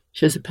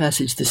 She has a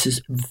passage, this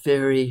is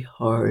very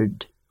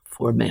hard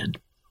for men.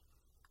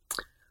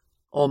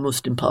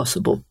 Almost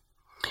impossible.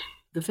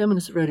 The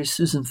feminist writer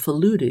Susan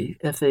Faludi,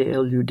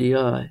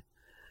 Faludi,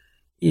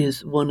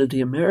 is one of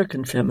the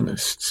American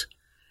feminists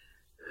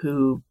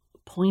who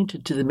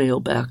pointed to the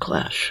male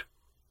backlash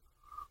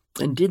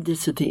and did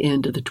this at the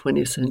end of the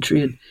 20th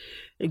century. And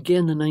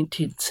again, the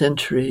 19th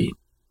century,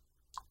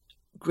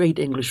 great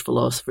English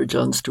philosopher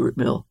John Stuart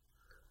Mill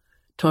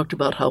talked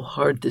about how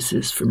hard this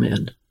is for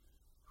men.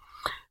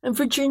 And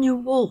Virginia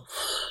Woolf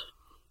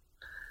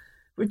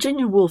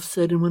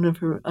said in one of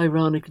her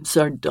ironic and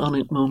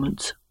sardonic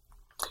moments,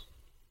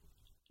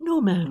 no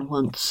man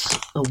wants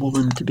a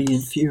woman to be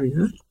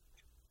inferior.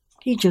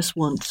 He just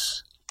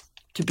wants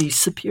to be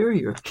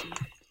superior.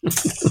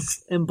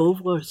 And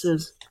Beauvoir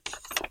says,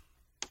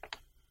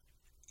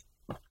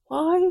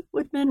 why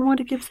would men want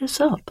to give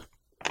this up?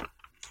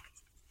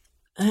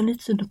 And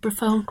it's a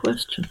profound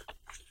question.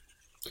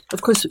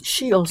 Of course,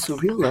 she also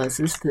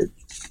realizes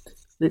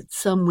that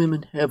some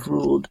women have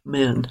ruled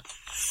men.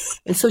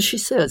 And so she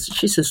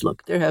says,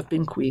 look, there have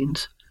been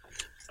queens.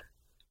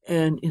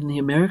 And in the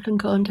American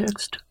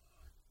context,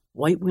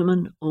 white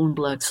women own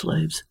black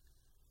slaves.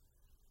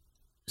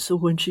 So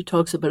when she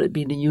talks about it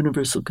being a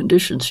universal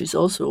condition, she's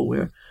also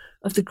aware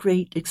of the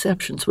great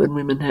exceptions when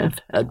women have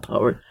had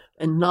power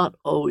and not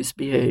always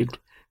behaved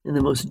in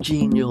the most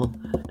genial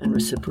and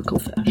reciprocal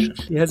fashion.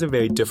 She has a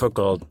very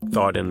difficult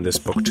thought in this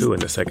book too, in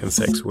The Second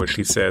Sex, where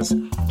she says,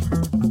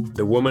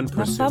 the woman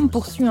La femme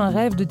poursuit un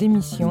rêve de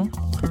démission,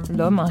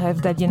 l'homme un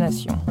rêve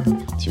d'aliénation.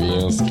 Tu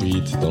es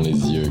inscrite dans les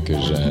yeux que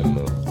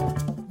j'aime.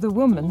 The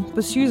woman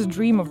pursues a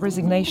dream of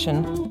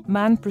resignation,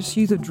 man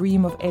pursues a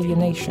dream of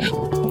alienation.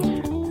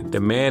 The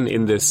man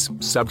in this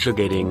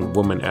subjugating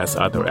woman as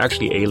other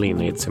actually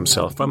alienates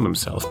himself from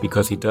himself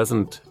because he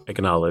doesn't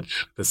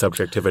acknowledge the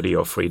subjectivity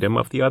or freedom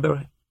of the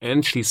other.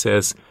 And she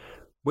says,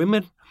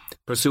 women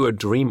pursue a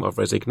dream of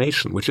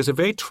resignation, which is a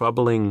very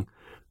troubling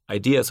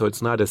idea. So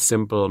it's not a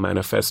simple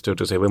manifesto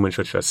to say women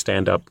should just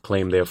stand up,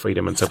 claim their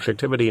freedom and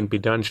subjectivity and be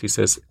done. She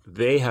says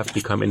they have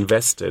become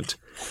invested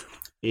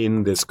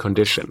in this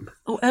condition.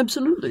 Oh,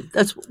 absolutely.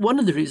 That's one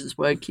of the reasons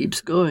why it keeps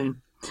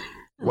going.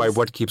 Why?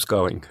 What keeps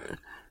going?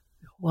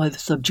 Why the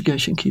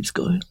subjugation keeps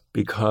going.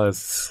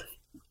 Because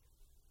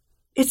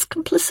it's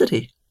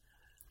complicity.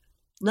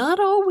 Not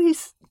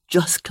always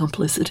just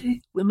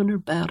complicity. Women are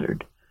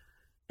battered.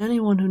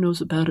 Anyone who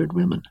knows a battered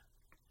woman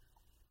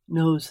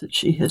knows that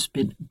she has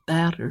been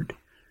battered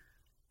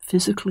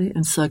physically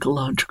and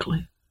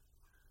psychologically.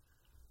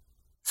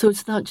 So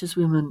it's not just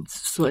women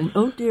saying,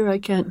 oh dear, I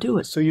can't do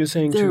it. So you're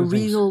saying there are two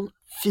things. real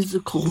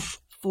physical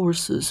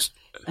forces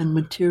and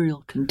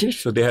material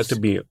conditions. So there has to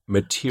be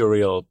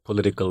material,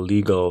 political,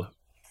 legal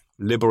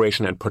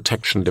liberation and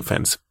protection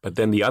defense. But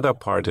then the other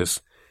part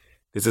is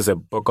this is a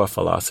book of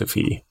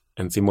philosophy.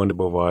 And Simone de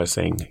Beauvoir is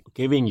saying,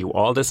 giving you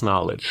all this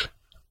knowledge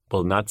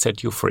will not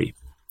set you free.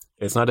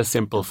 It's not a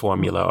simple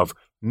formula of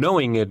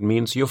knowing it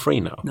means you're free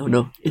now.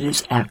 No, it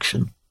is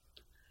action.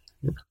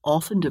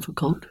 Often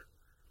difficult.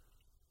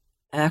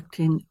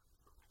 Acting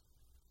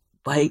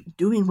by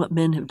doing what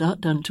men have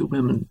not done to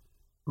women,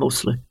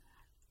 mostly,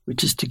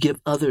 which is to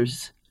give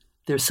others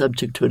their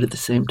subjecthood at the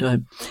same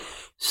time,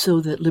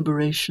 so that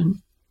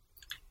liberation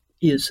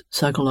is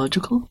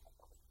psychological.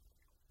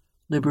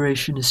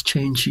 Liberation is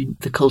changing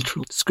the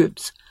cultural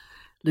scripts.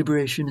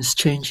 Liberation is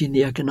changing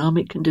the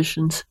economic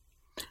conditions.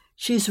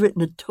 She's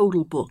written a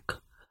total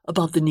book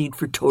about the need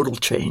for total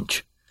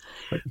change.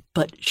 Right.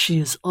 But she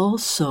is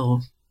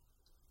also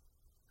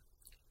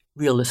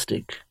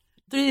realistic.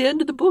 The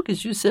end of the book,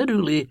 as you said,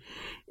 Uli,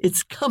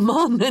 it's come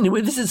on,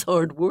 anyway, this is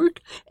hard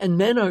work, and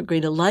men aren't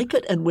going to like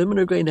it, and women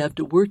are going to have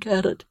to work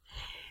at it.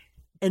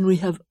 And we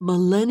have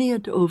millennia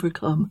to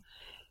overcome,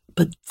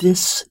 but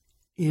this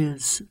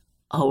is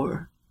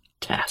our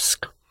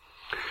task.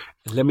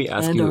 Let me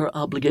ask you. And our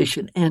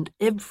obligation. And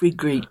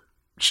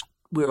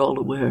we're all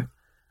aware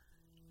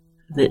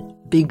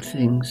that big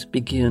things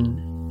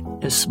begin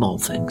as small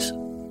things.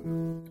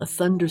 A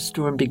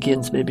thunderstorm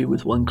begins maybe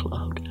with one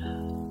cloud,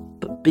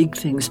 but big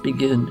things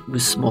begin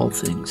with small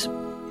things.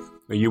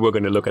 You were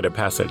going to look at a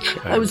passage.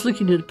 I was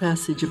looking at a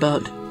passage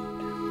about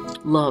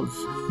love,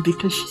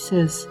 because she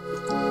says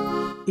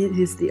it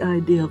is the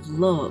idea of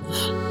love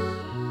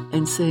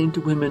and saying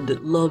to women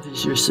that love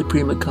is your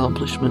supreme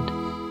accomplishment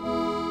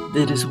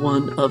that is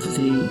one of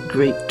the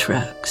great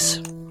tracks.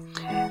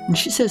 And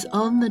she says,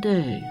 on the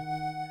day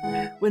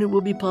when it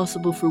will be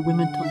possible for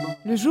women to love.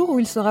 Le jour où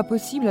il sera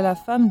possible à la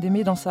femme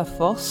d'aimer dans sa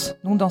force,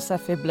 non dans sa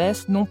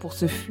faiblesse, non pour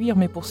se fuir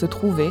mais pour se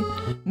trouver,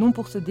 non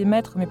pour se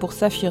démettre mais pour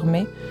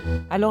s'affirmer,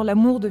 alors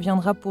l'amour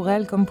deviendra pour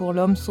elle comme pour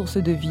l'homme source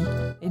de vie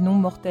et non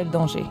mortel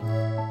danger.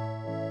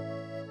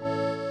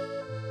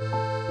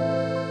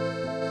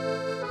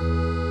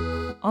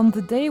 On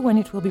the day when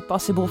it will be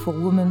possible for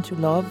woman to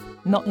love,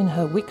 not in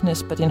her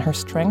weakness but in her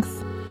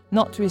strength,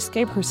 not to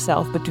escape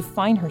herself but to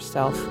find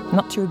herself,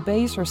 not to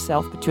abase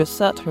herself but to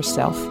assert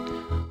herself,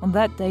 on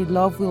that day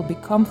love will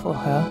become for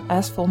her,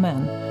 as for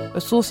man, a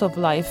source of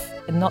life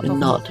and not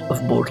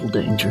of mortal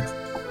danger.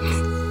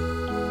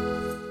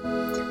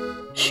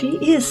 She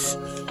is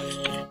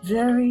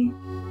very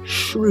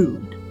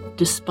shrewd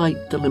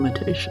despite the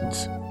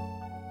limitations.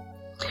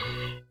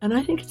 And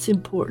I think it's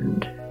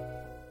important,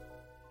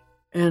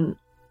 and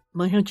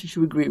my hunch is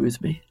you agree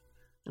with me,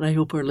 and I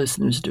hope our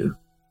listeners do.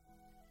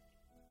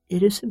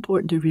 It is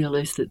important to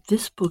realize that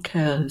this book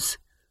has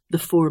the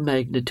four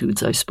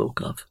magnitudes I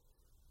spoke of.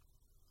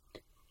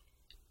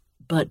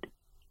 But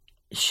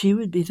she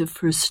would be the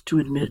first to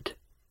admit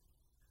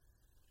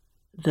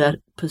that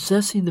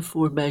possessing the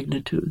four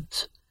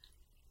magnitudes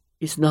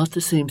is not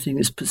the same thing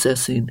as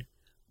possessing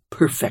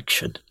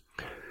perfection.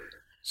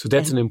 So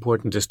that's an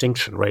important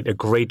distinction, right? A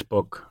great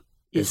book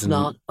is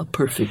not a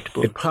perfect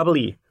book. It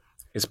probably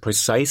is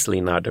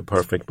precisely not a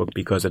perfect book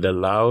because it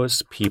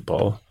allows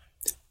people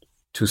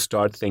to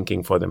start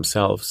thinking for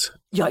themselves,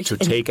 to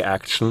take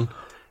action,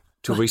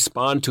 to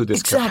respond to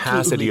this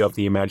capacity of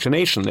the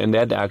imagination. And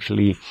that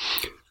actually,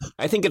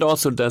 I think it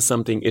also does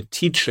something. It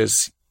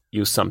teaches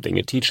you something.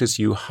 It teaches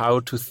you how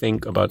to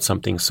think about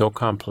something so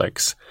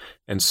complex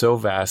and so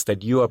vast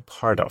that you are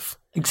part of.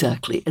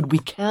 Exactly. And we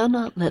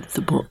cannot let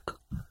the book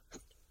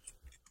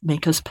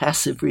make us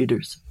passive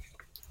readers.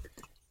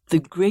 The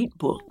great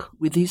book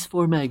with these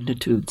four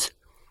magnitudes,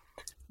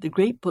 the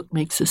great book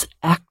makes us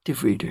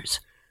active readers.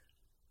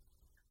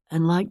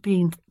 And like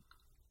being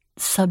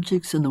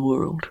subjects in the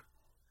world,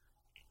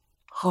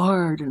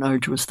 hard and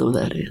arduous though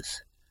that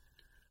is,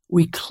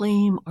 we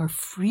claim our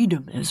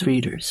freedom as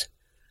readers.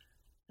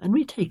 And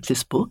we take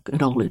this book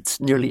and all its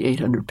nearly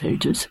 800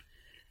 pages,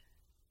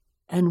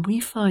 and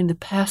we find the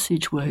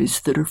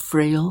passageways that are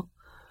frail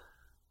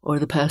or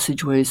the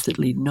passageways that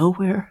lead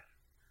nowhere.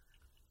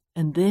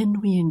 And then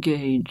we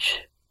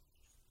engage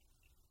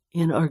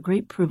in our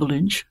great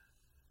privilege,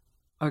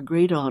 our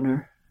great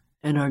honor,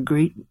 and our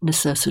great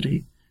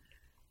necessity.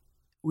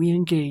 We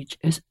engage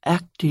as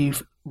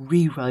active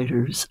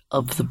rewriters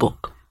of the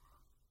book.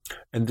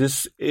 And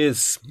this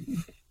is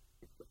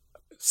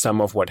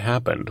some of what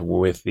happened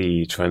with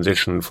the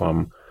transition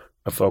from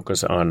a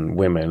focus on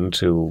women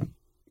to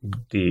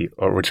the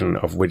origin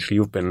of which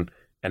you've been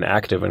an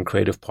active and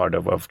creative part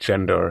of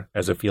gender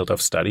as a field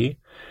of study.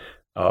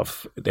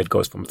 That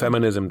goes from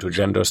feminism to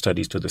gender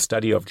studies to the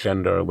study of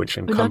gender, which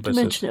encompasses...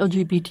 But not to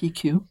mention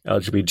LGBTQ.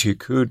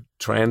 LGBTQ,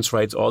 trans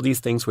rights, all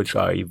these things which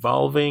are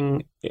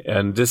evolving.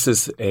 And this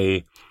is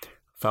a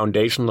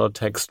foundational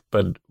text,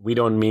 but we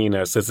don't mean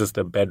as this is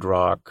the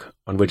bedrock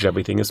on which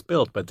everything is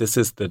built, but this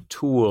is the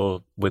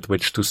tool with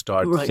which to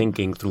start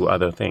thinking through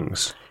other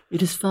things.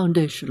 It is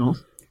foundational,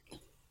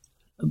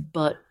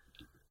 but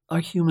our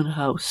human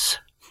house...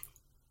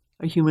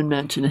 Our human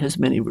mansion has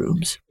many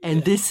rooms.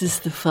 And this is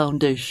the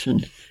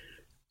foundation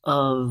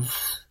of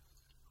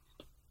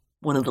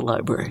one of the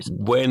libraries.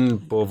 When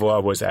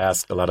Beauvoir was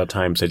asked a lot of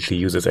times that she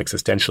uses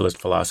existentialist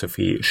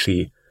philosophy,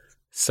 she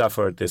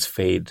suffered this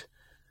fate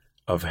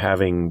of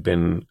having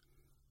been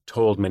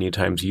told many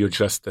times, you're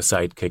just the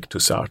sidekick to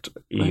Sartre.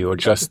 You're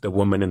just the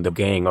woman in the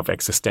gang of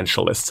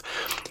existentialists.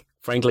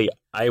 Frankly,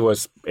 I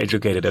was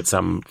educated at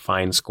some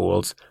fine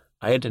schools.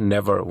 I had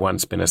never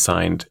once been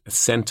assigned a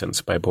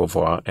sentence by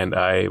Beauvoir, and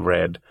I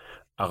read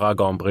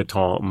Aragon,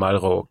 Breton,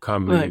 Malraux,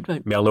 Camus,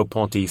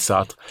 Merleau-Ponty,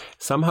 Sartre.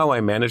 Somehow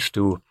I managed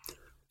to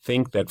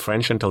think that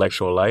French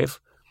intellectual life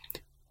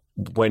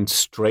went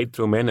straight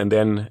through men, and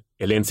then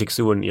Hélène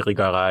Cixous and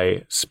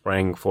Irigaray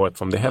sprang forth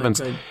from the heavens.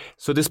 Right.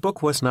 So this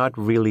book was not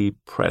really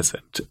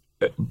present.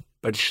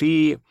 But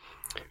she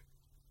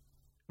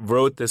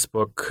wrote this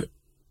book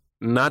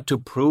not to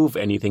prove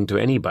anything to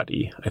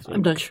anybody, I think.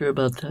 I'm not sure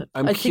about that.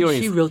 I curious.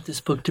 think she wrote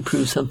this book to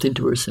prove something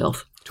to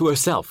herself. To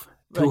herself.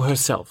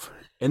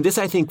 And this,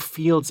 I think,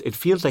 feels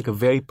like a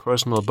very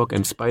personal book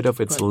in spite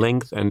of its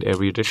length and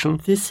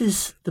erudition. This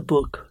is the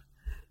book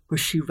where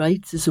she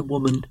writes as a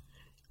woman,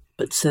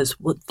 but says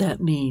what that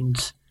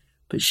means.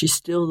 But she's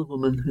still the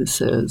woman who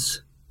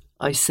says,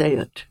 I say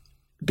it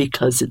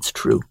because it's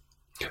true.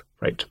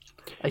 Right.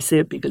 I say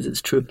it because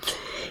it's true.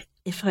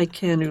 If I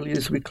can, Uli,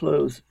 as we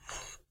close,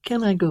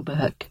 can I go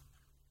back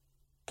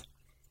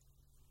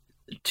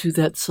to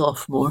that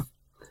sophomore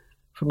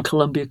from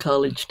Columbia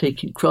College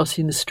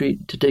crossing the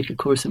street to take a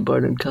course in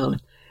Barnard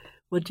College?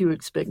 What do you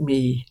expect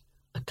me,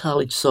 a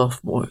college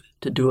sophomore,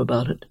 to do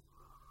about it?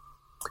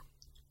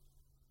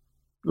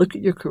 Look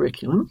at your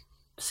curriculum,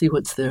 see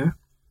what's there.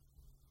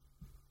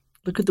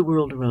 Look at the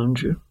world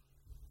around you.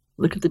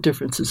 Look at the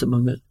differences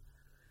among it.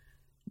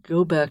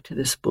 Go back to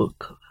this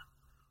book,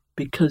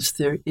 because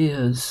there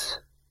is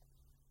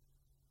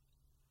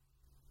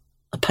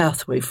a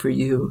pathway for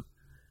you.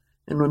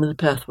 And one of the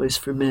pathways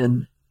for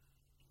men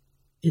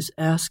is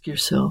ask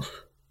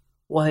yourself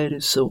why it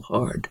is so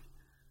hard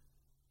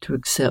to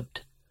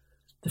accept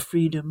the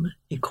freedom,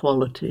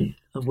 equality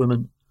of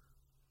women.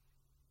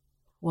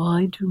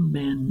 Why do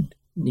men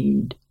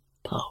need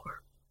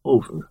power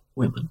over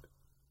women?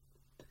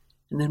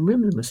 And then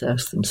women must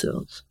ask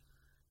themselves,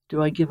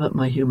 do I give up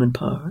my human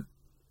power?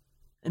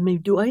 And maybe,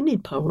 do I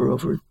need power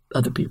over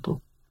other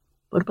people?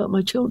 What about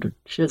my children?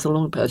 She has a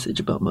long passage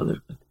about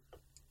motherhood.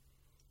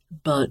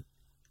 But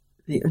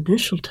the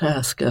initial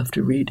task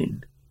after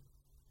reading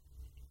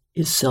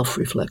is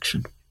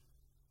self-reflection,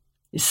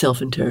 is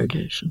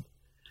self-interrogation,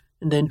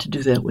 and then to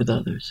do that with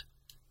others.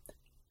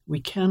 We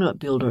cannot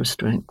build our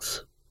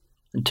strengths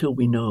until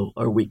we know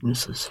our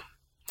weaknesses.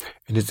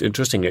 And it's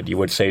interesting that you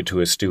would say to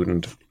a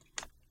student,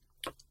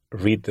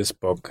 read this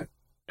book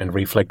and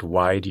reflect,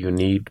 why do you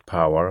need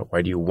power?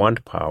 Why do you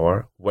want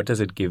power? What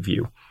does it give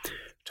you?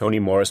 Toni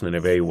Morrison, in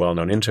a very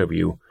well-known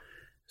interview,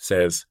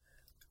 says,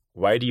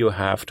 why do you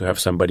have to have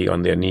somebody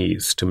on their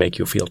knees to make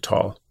you feel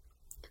tall?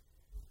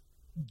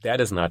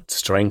 That is not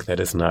strength, that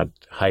is not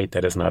height,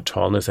 that is not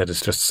tallness, that is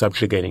just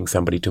subjugating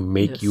somebody to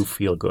make you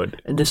feel good.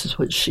 And this is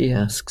what she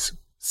asks.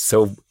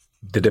 So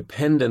the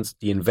dependence,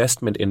 the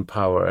investment in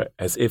power,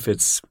 as if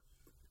it's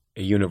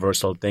a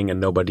universal thing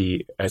and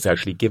nobody is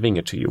actually giving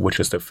it to you, which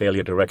is the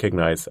failure to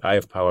recognize I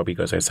have power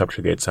because I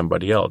subjugate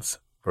somebody else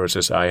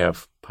versus I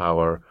have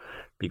power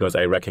because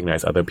I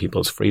recognize other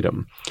people's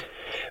freedom.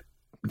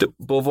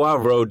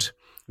 Beauvoir wrote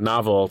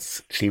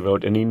novels. She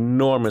wrote an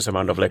enormous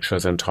amount of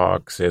lectures and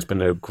talks. There's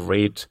been a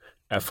great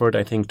effort,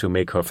 I think, to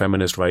make her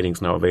feminist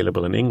writings now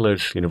available in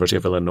English. University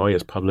of Illinois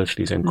has published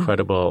these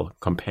incredible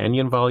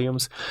companion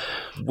volumes.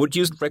 Would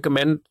you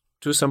recommend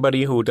to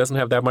somebody who doesn't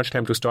have that much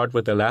time to start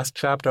with the last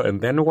chapter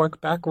and then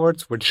work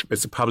backwards, which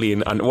is probably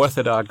an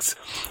unorthodox,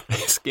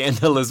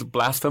 scandalous,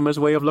 blasphemous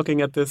way of looking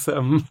at this?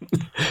 I'd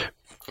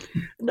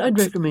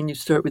recommend you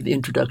start with the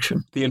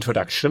introduction. The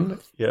introduction,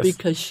 yes.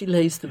 Because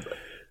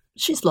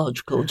she's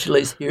logical. She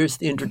lays, here's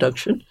the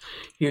introduction,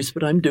 here's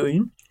what I'm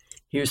doing,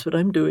 here's what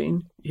I'm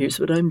doing, here's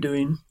what I'm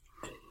doing,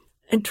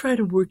 and try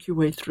to work your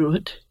way through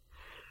it.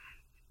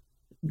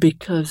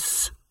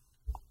 Because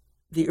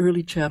the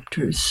early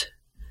chapters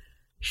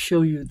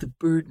show you the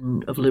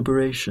burden of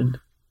liberation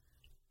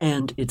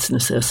and its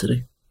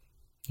necessity.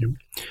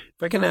 If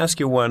I can ask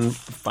you one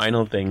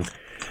final thing.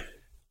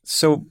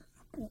 So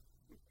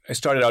I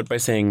started out by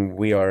saying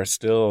this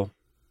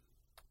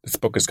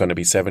book is going to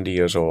be 70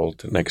 years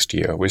old next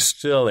year. We're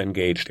still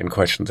engaged in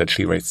questions that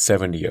she raised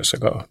 70 years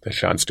ago, that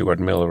John Stuart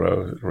Mill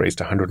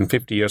raised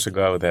 150 years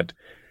ago, that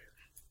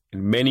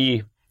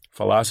many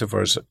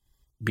philosophers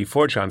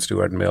before John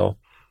Stuart Mill,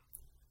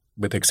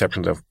 with the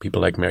exceptions of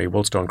people like Mary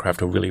Wollstonecraft,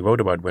 who really wrote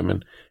about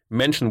women,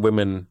 mentioned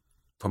women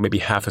for maybe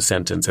half a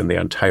sentence in their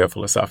entire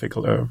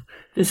philosophical.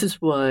 This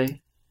is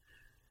why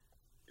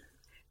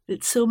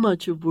it's so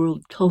much of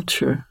world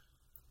culture,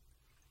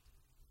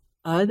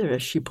 either,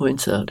 as she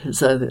points out,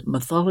 has either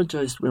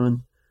mythologized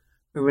women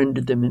or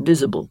rendered them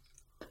invisible.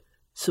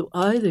 So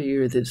either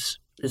you're this,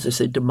 as I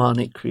say,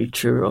 demonic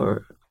creature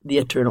or the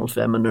eternal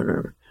feminine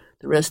or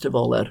the rest of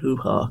all that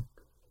hoo-ha,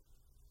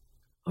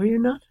 or you're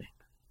nothing.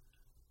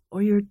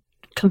 Or you're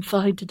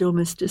confined to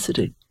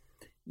domesticity.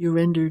 You're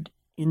rendered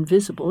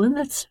invisible, and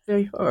that's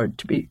very hard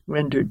to be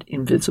rendered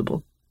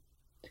invisible.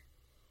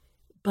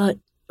 But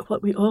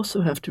what we also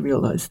have to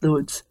realize, though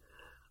it's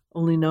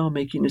only now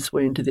making its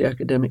way into the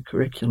academic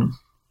curriculum.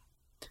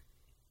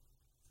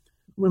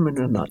 Women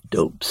are not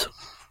dopes.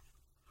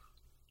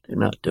 They're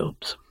not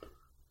dopes.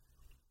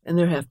 And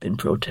there have been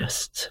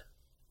protests.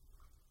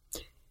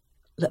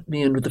 Let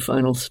me end with the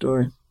final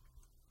story.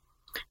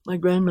 My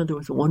grandmother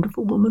was a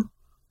wonderful woman,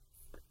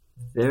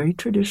 very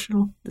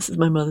traditional. This is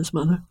my mother's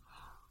mother.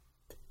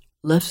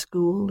 Left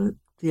school at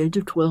the age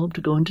of 12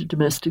 to go into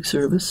domestic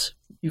service.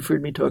 You've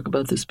heard me talk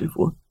about this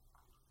before.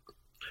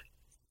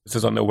 This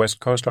is on the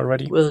West Coast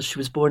already? Well, she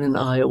was born in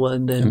Iowa,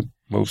 and then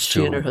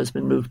she and her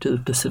husband moved to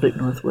the Pacific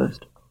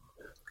Northwest.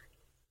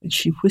 And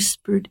she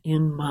whispered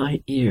in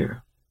my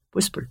ear,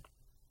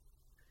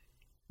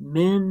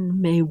 men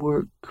may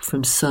work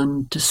from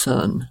sun to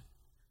sun,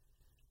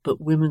 but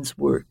women's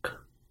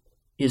work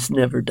is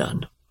never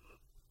done.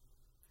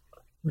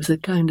 It was a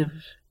kind of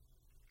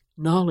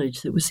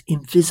knowledge that was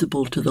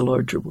invisible to the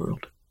larger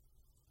world.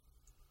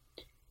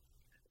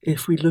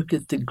 If we look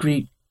at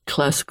the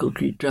classical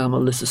Greek drama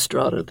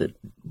Lysistrata that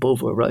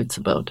Beauvoir writes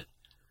about,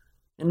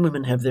 and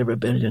women have their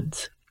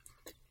rebellions,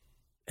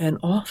 and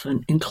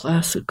often in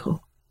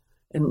classical,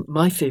 and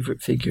my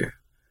favorite figure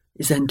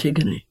is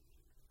Antigone,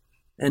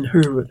 and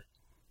her.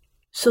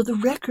 So the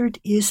record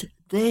is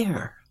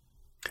there.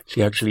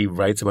 She actually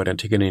writes about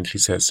Antigone, and she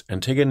says,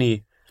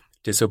 Antigone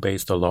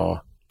disobeys the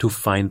law to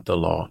find the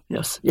law.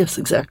 Yes,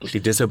 exactly. She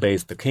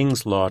disobeys the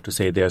king's law to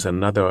say there's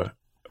another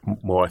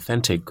more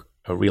authentic,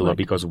 real law,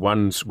 because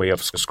one's way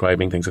of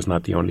describing things is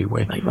not the only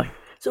way. Right.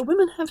 So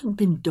women haven't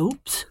been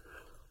dopes.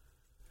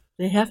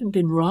 They haven't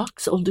been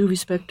rocks, all due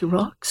respect to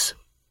rocks.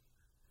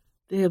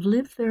 They have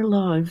lived their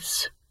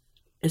lives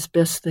as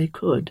best they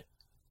could.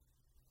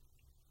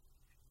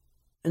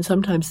 And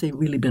sometimes they've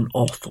really been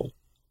awful.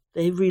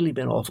 They've really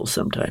been awful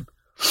sometimes.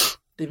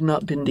 They've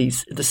not been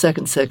the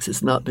second sex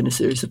has not been a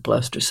series of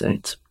plaster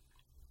saints.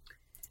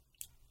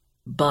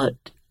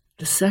 But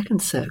the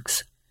second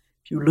sex,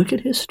 if you look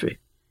at history,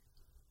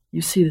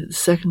 you see that the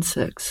second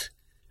sex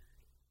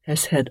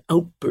has had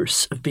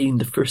outbursts of being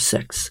the first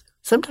sex.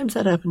 Sometimes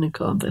that happened in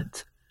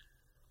convents.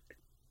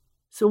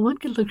 So one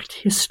can look at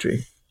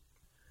history.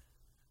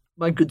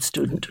 My good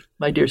student,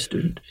 my dear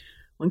student,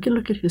 one can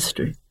look at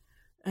history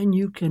and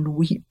you can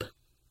weep,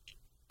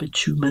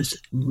 but you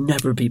must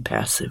never be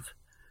passive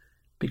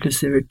because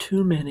there are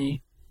too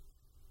many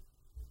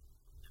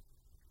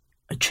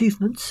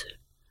achievements.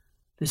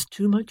 There's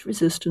too much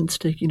resistance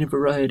taking a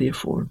variety of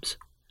forms.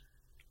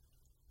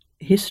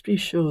 History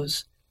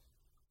shows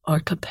our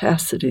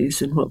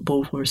capacities in what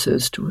Beauvoir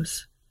says to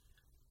us.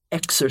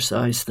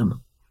 Exercise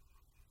them.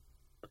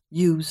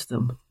 Use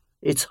them.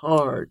 It's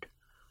hard.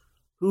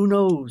 Who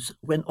knows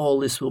when all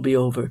this will be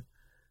over?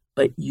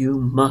 But you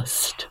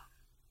must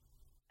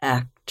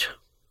act.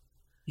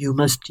 You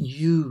must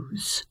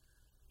use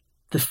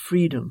the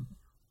freedom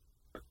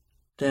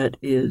that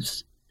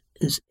is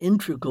as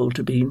integral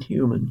to being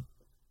human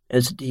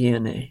as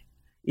DNA.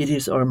 It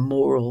is our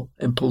moral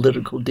and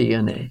political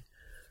DNA.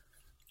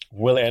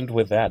 We'll end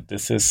with that.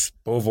 This is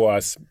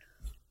Beauvoir's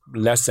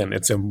lesson.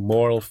 It's a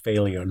moral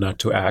failure not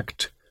to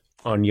act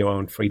on your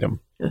own freedom.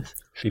 Yes.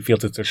 She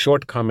feels it's a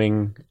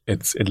shortcoming.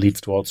 It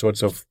leads to all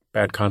sorts of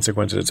bad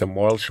consequences. It's a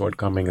moral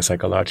shortcoming, a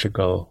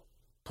psychological,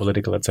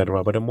 political,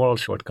 etc., but a moral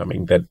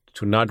shortcoming that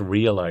to not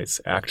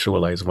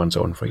actualize one's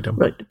own freedom.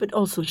 Right, but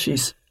also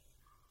she's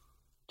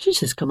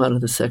just come out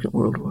of the Second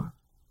World War.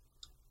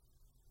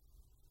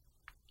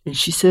 And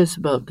she says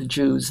about the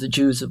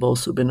Jews have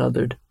also been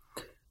othered.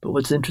 But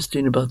what's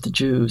interesting about the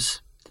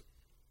Jews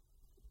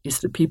is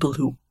the people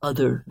who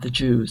other the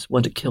Jews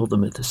want to kill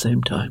them at the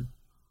same time.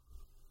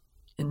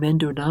 And men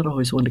do not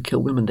always want to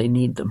kill women. They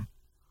need them.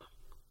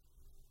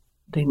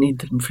 They need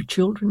them for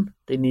children.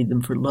 They need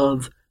them for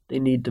love. They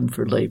need them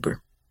for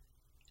labor.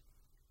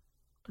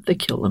 But they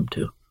kill them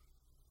too.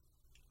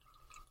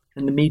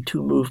 And the Me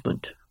Too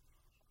movement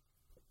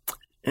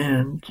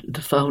and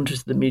the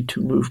founders of the Me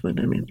Too movement,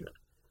 I mean,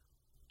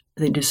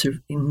 they deserve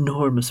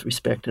enormous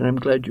respect, and I'm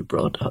glad you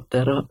brought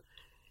that up.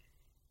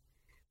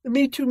 The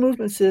Me Too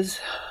movement says,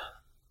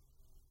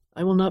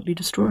 I will not be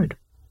destroyed.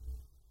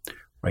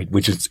 Right,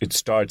 it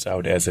starts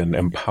out as an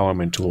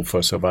empowerment tool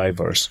for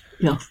survivors.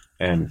 Yeah.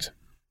 And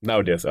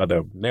now there's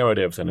other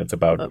narratives, and it's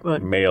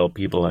about male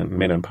people and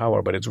men in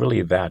power, but it's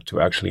really that,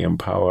 to actually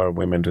empower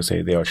women to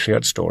say they are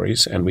shared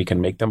stories, and we can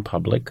make them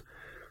public.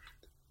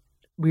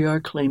 We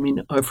are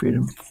claiming our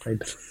freedom.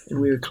 Right.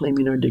 And we are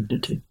claiming our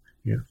dignity.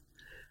 Yeah.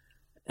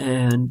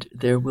 And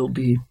there will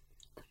be,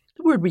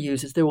 the word we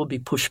use is there will be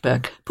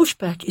pushback.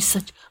 Pushback is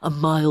such a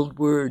mild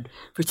word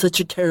for such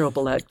a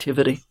terrible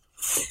activity.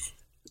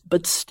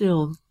 But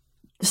still,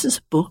 this is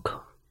a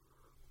book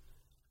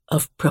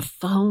of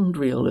profound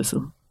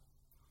realism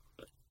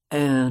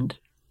and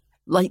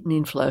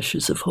lightning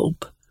flashes of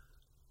hope.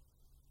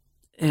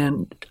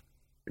 And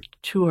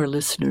to our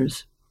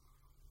listeners,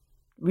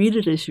 read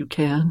it as you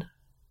can.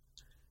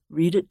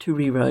 Read it to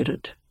rewrite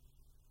it.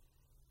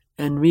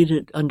 And read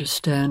it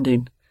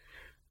understanding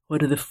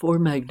what are the four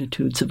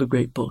magnitudes of a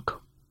great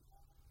book.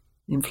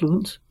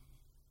 Influence,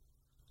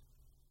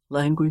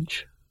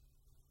 language,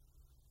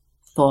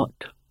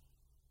 thought,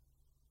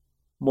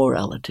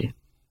 morality.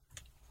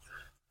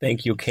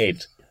 Thank you,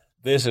 Kate.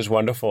 This is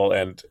wonderful,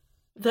 and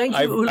Thank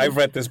you, Uli. I've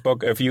read this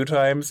book a few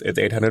times. It's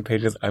 800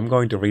 pages. I'm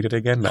going to read it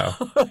again now.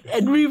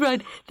 And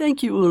rewrite.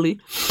 Thank you, Uli.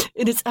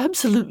 And it's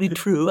absolutely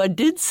true. I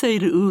did say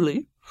to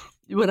Uli,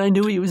 when I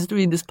knew he was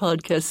doing this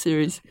podcast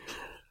series,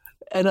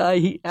 and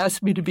he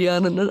asked me to be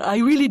on it, and I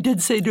really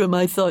did say to him,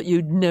 I thought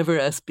you'd never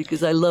ask,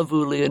 because I love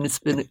Uli, and it's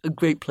been a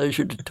great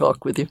pleasure to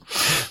talk with you.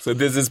 So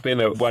this has been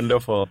a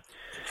wonderful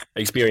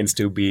experience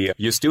to be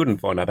your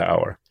student for another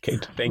hour.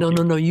 Kate, thank you.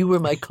 No, you were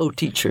my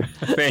co-teacher.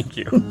 Thank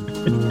you.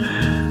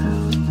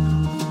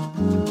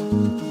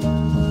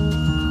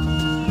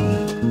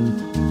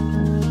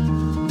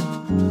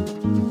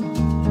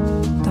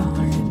 Dans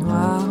le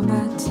noir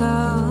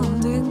matin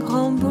des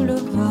grands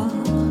boulevards,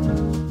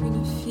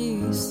 une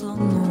fille sans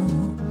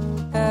nom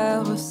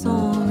erre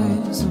sans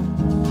raison,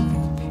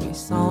 et puis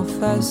sans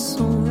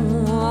façon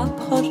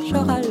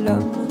approchera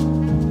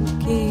l'homme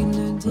qui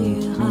ne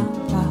dira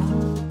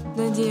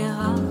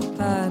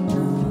pas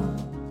non.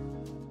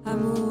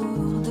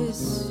 Amour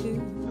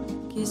déçu,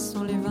 qui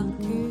sont les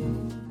vaincus?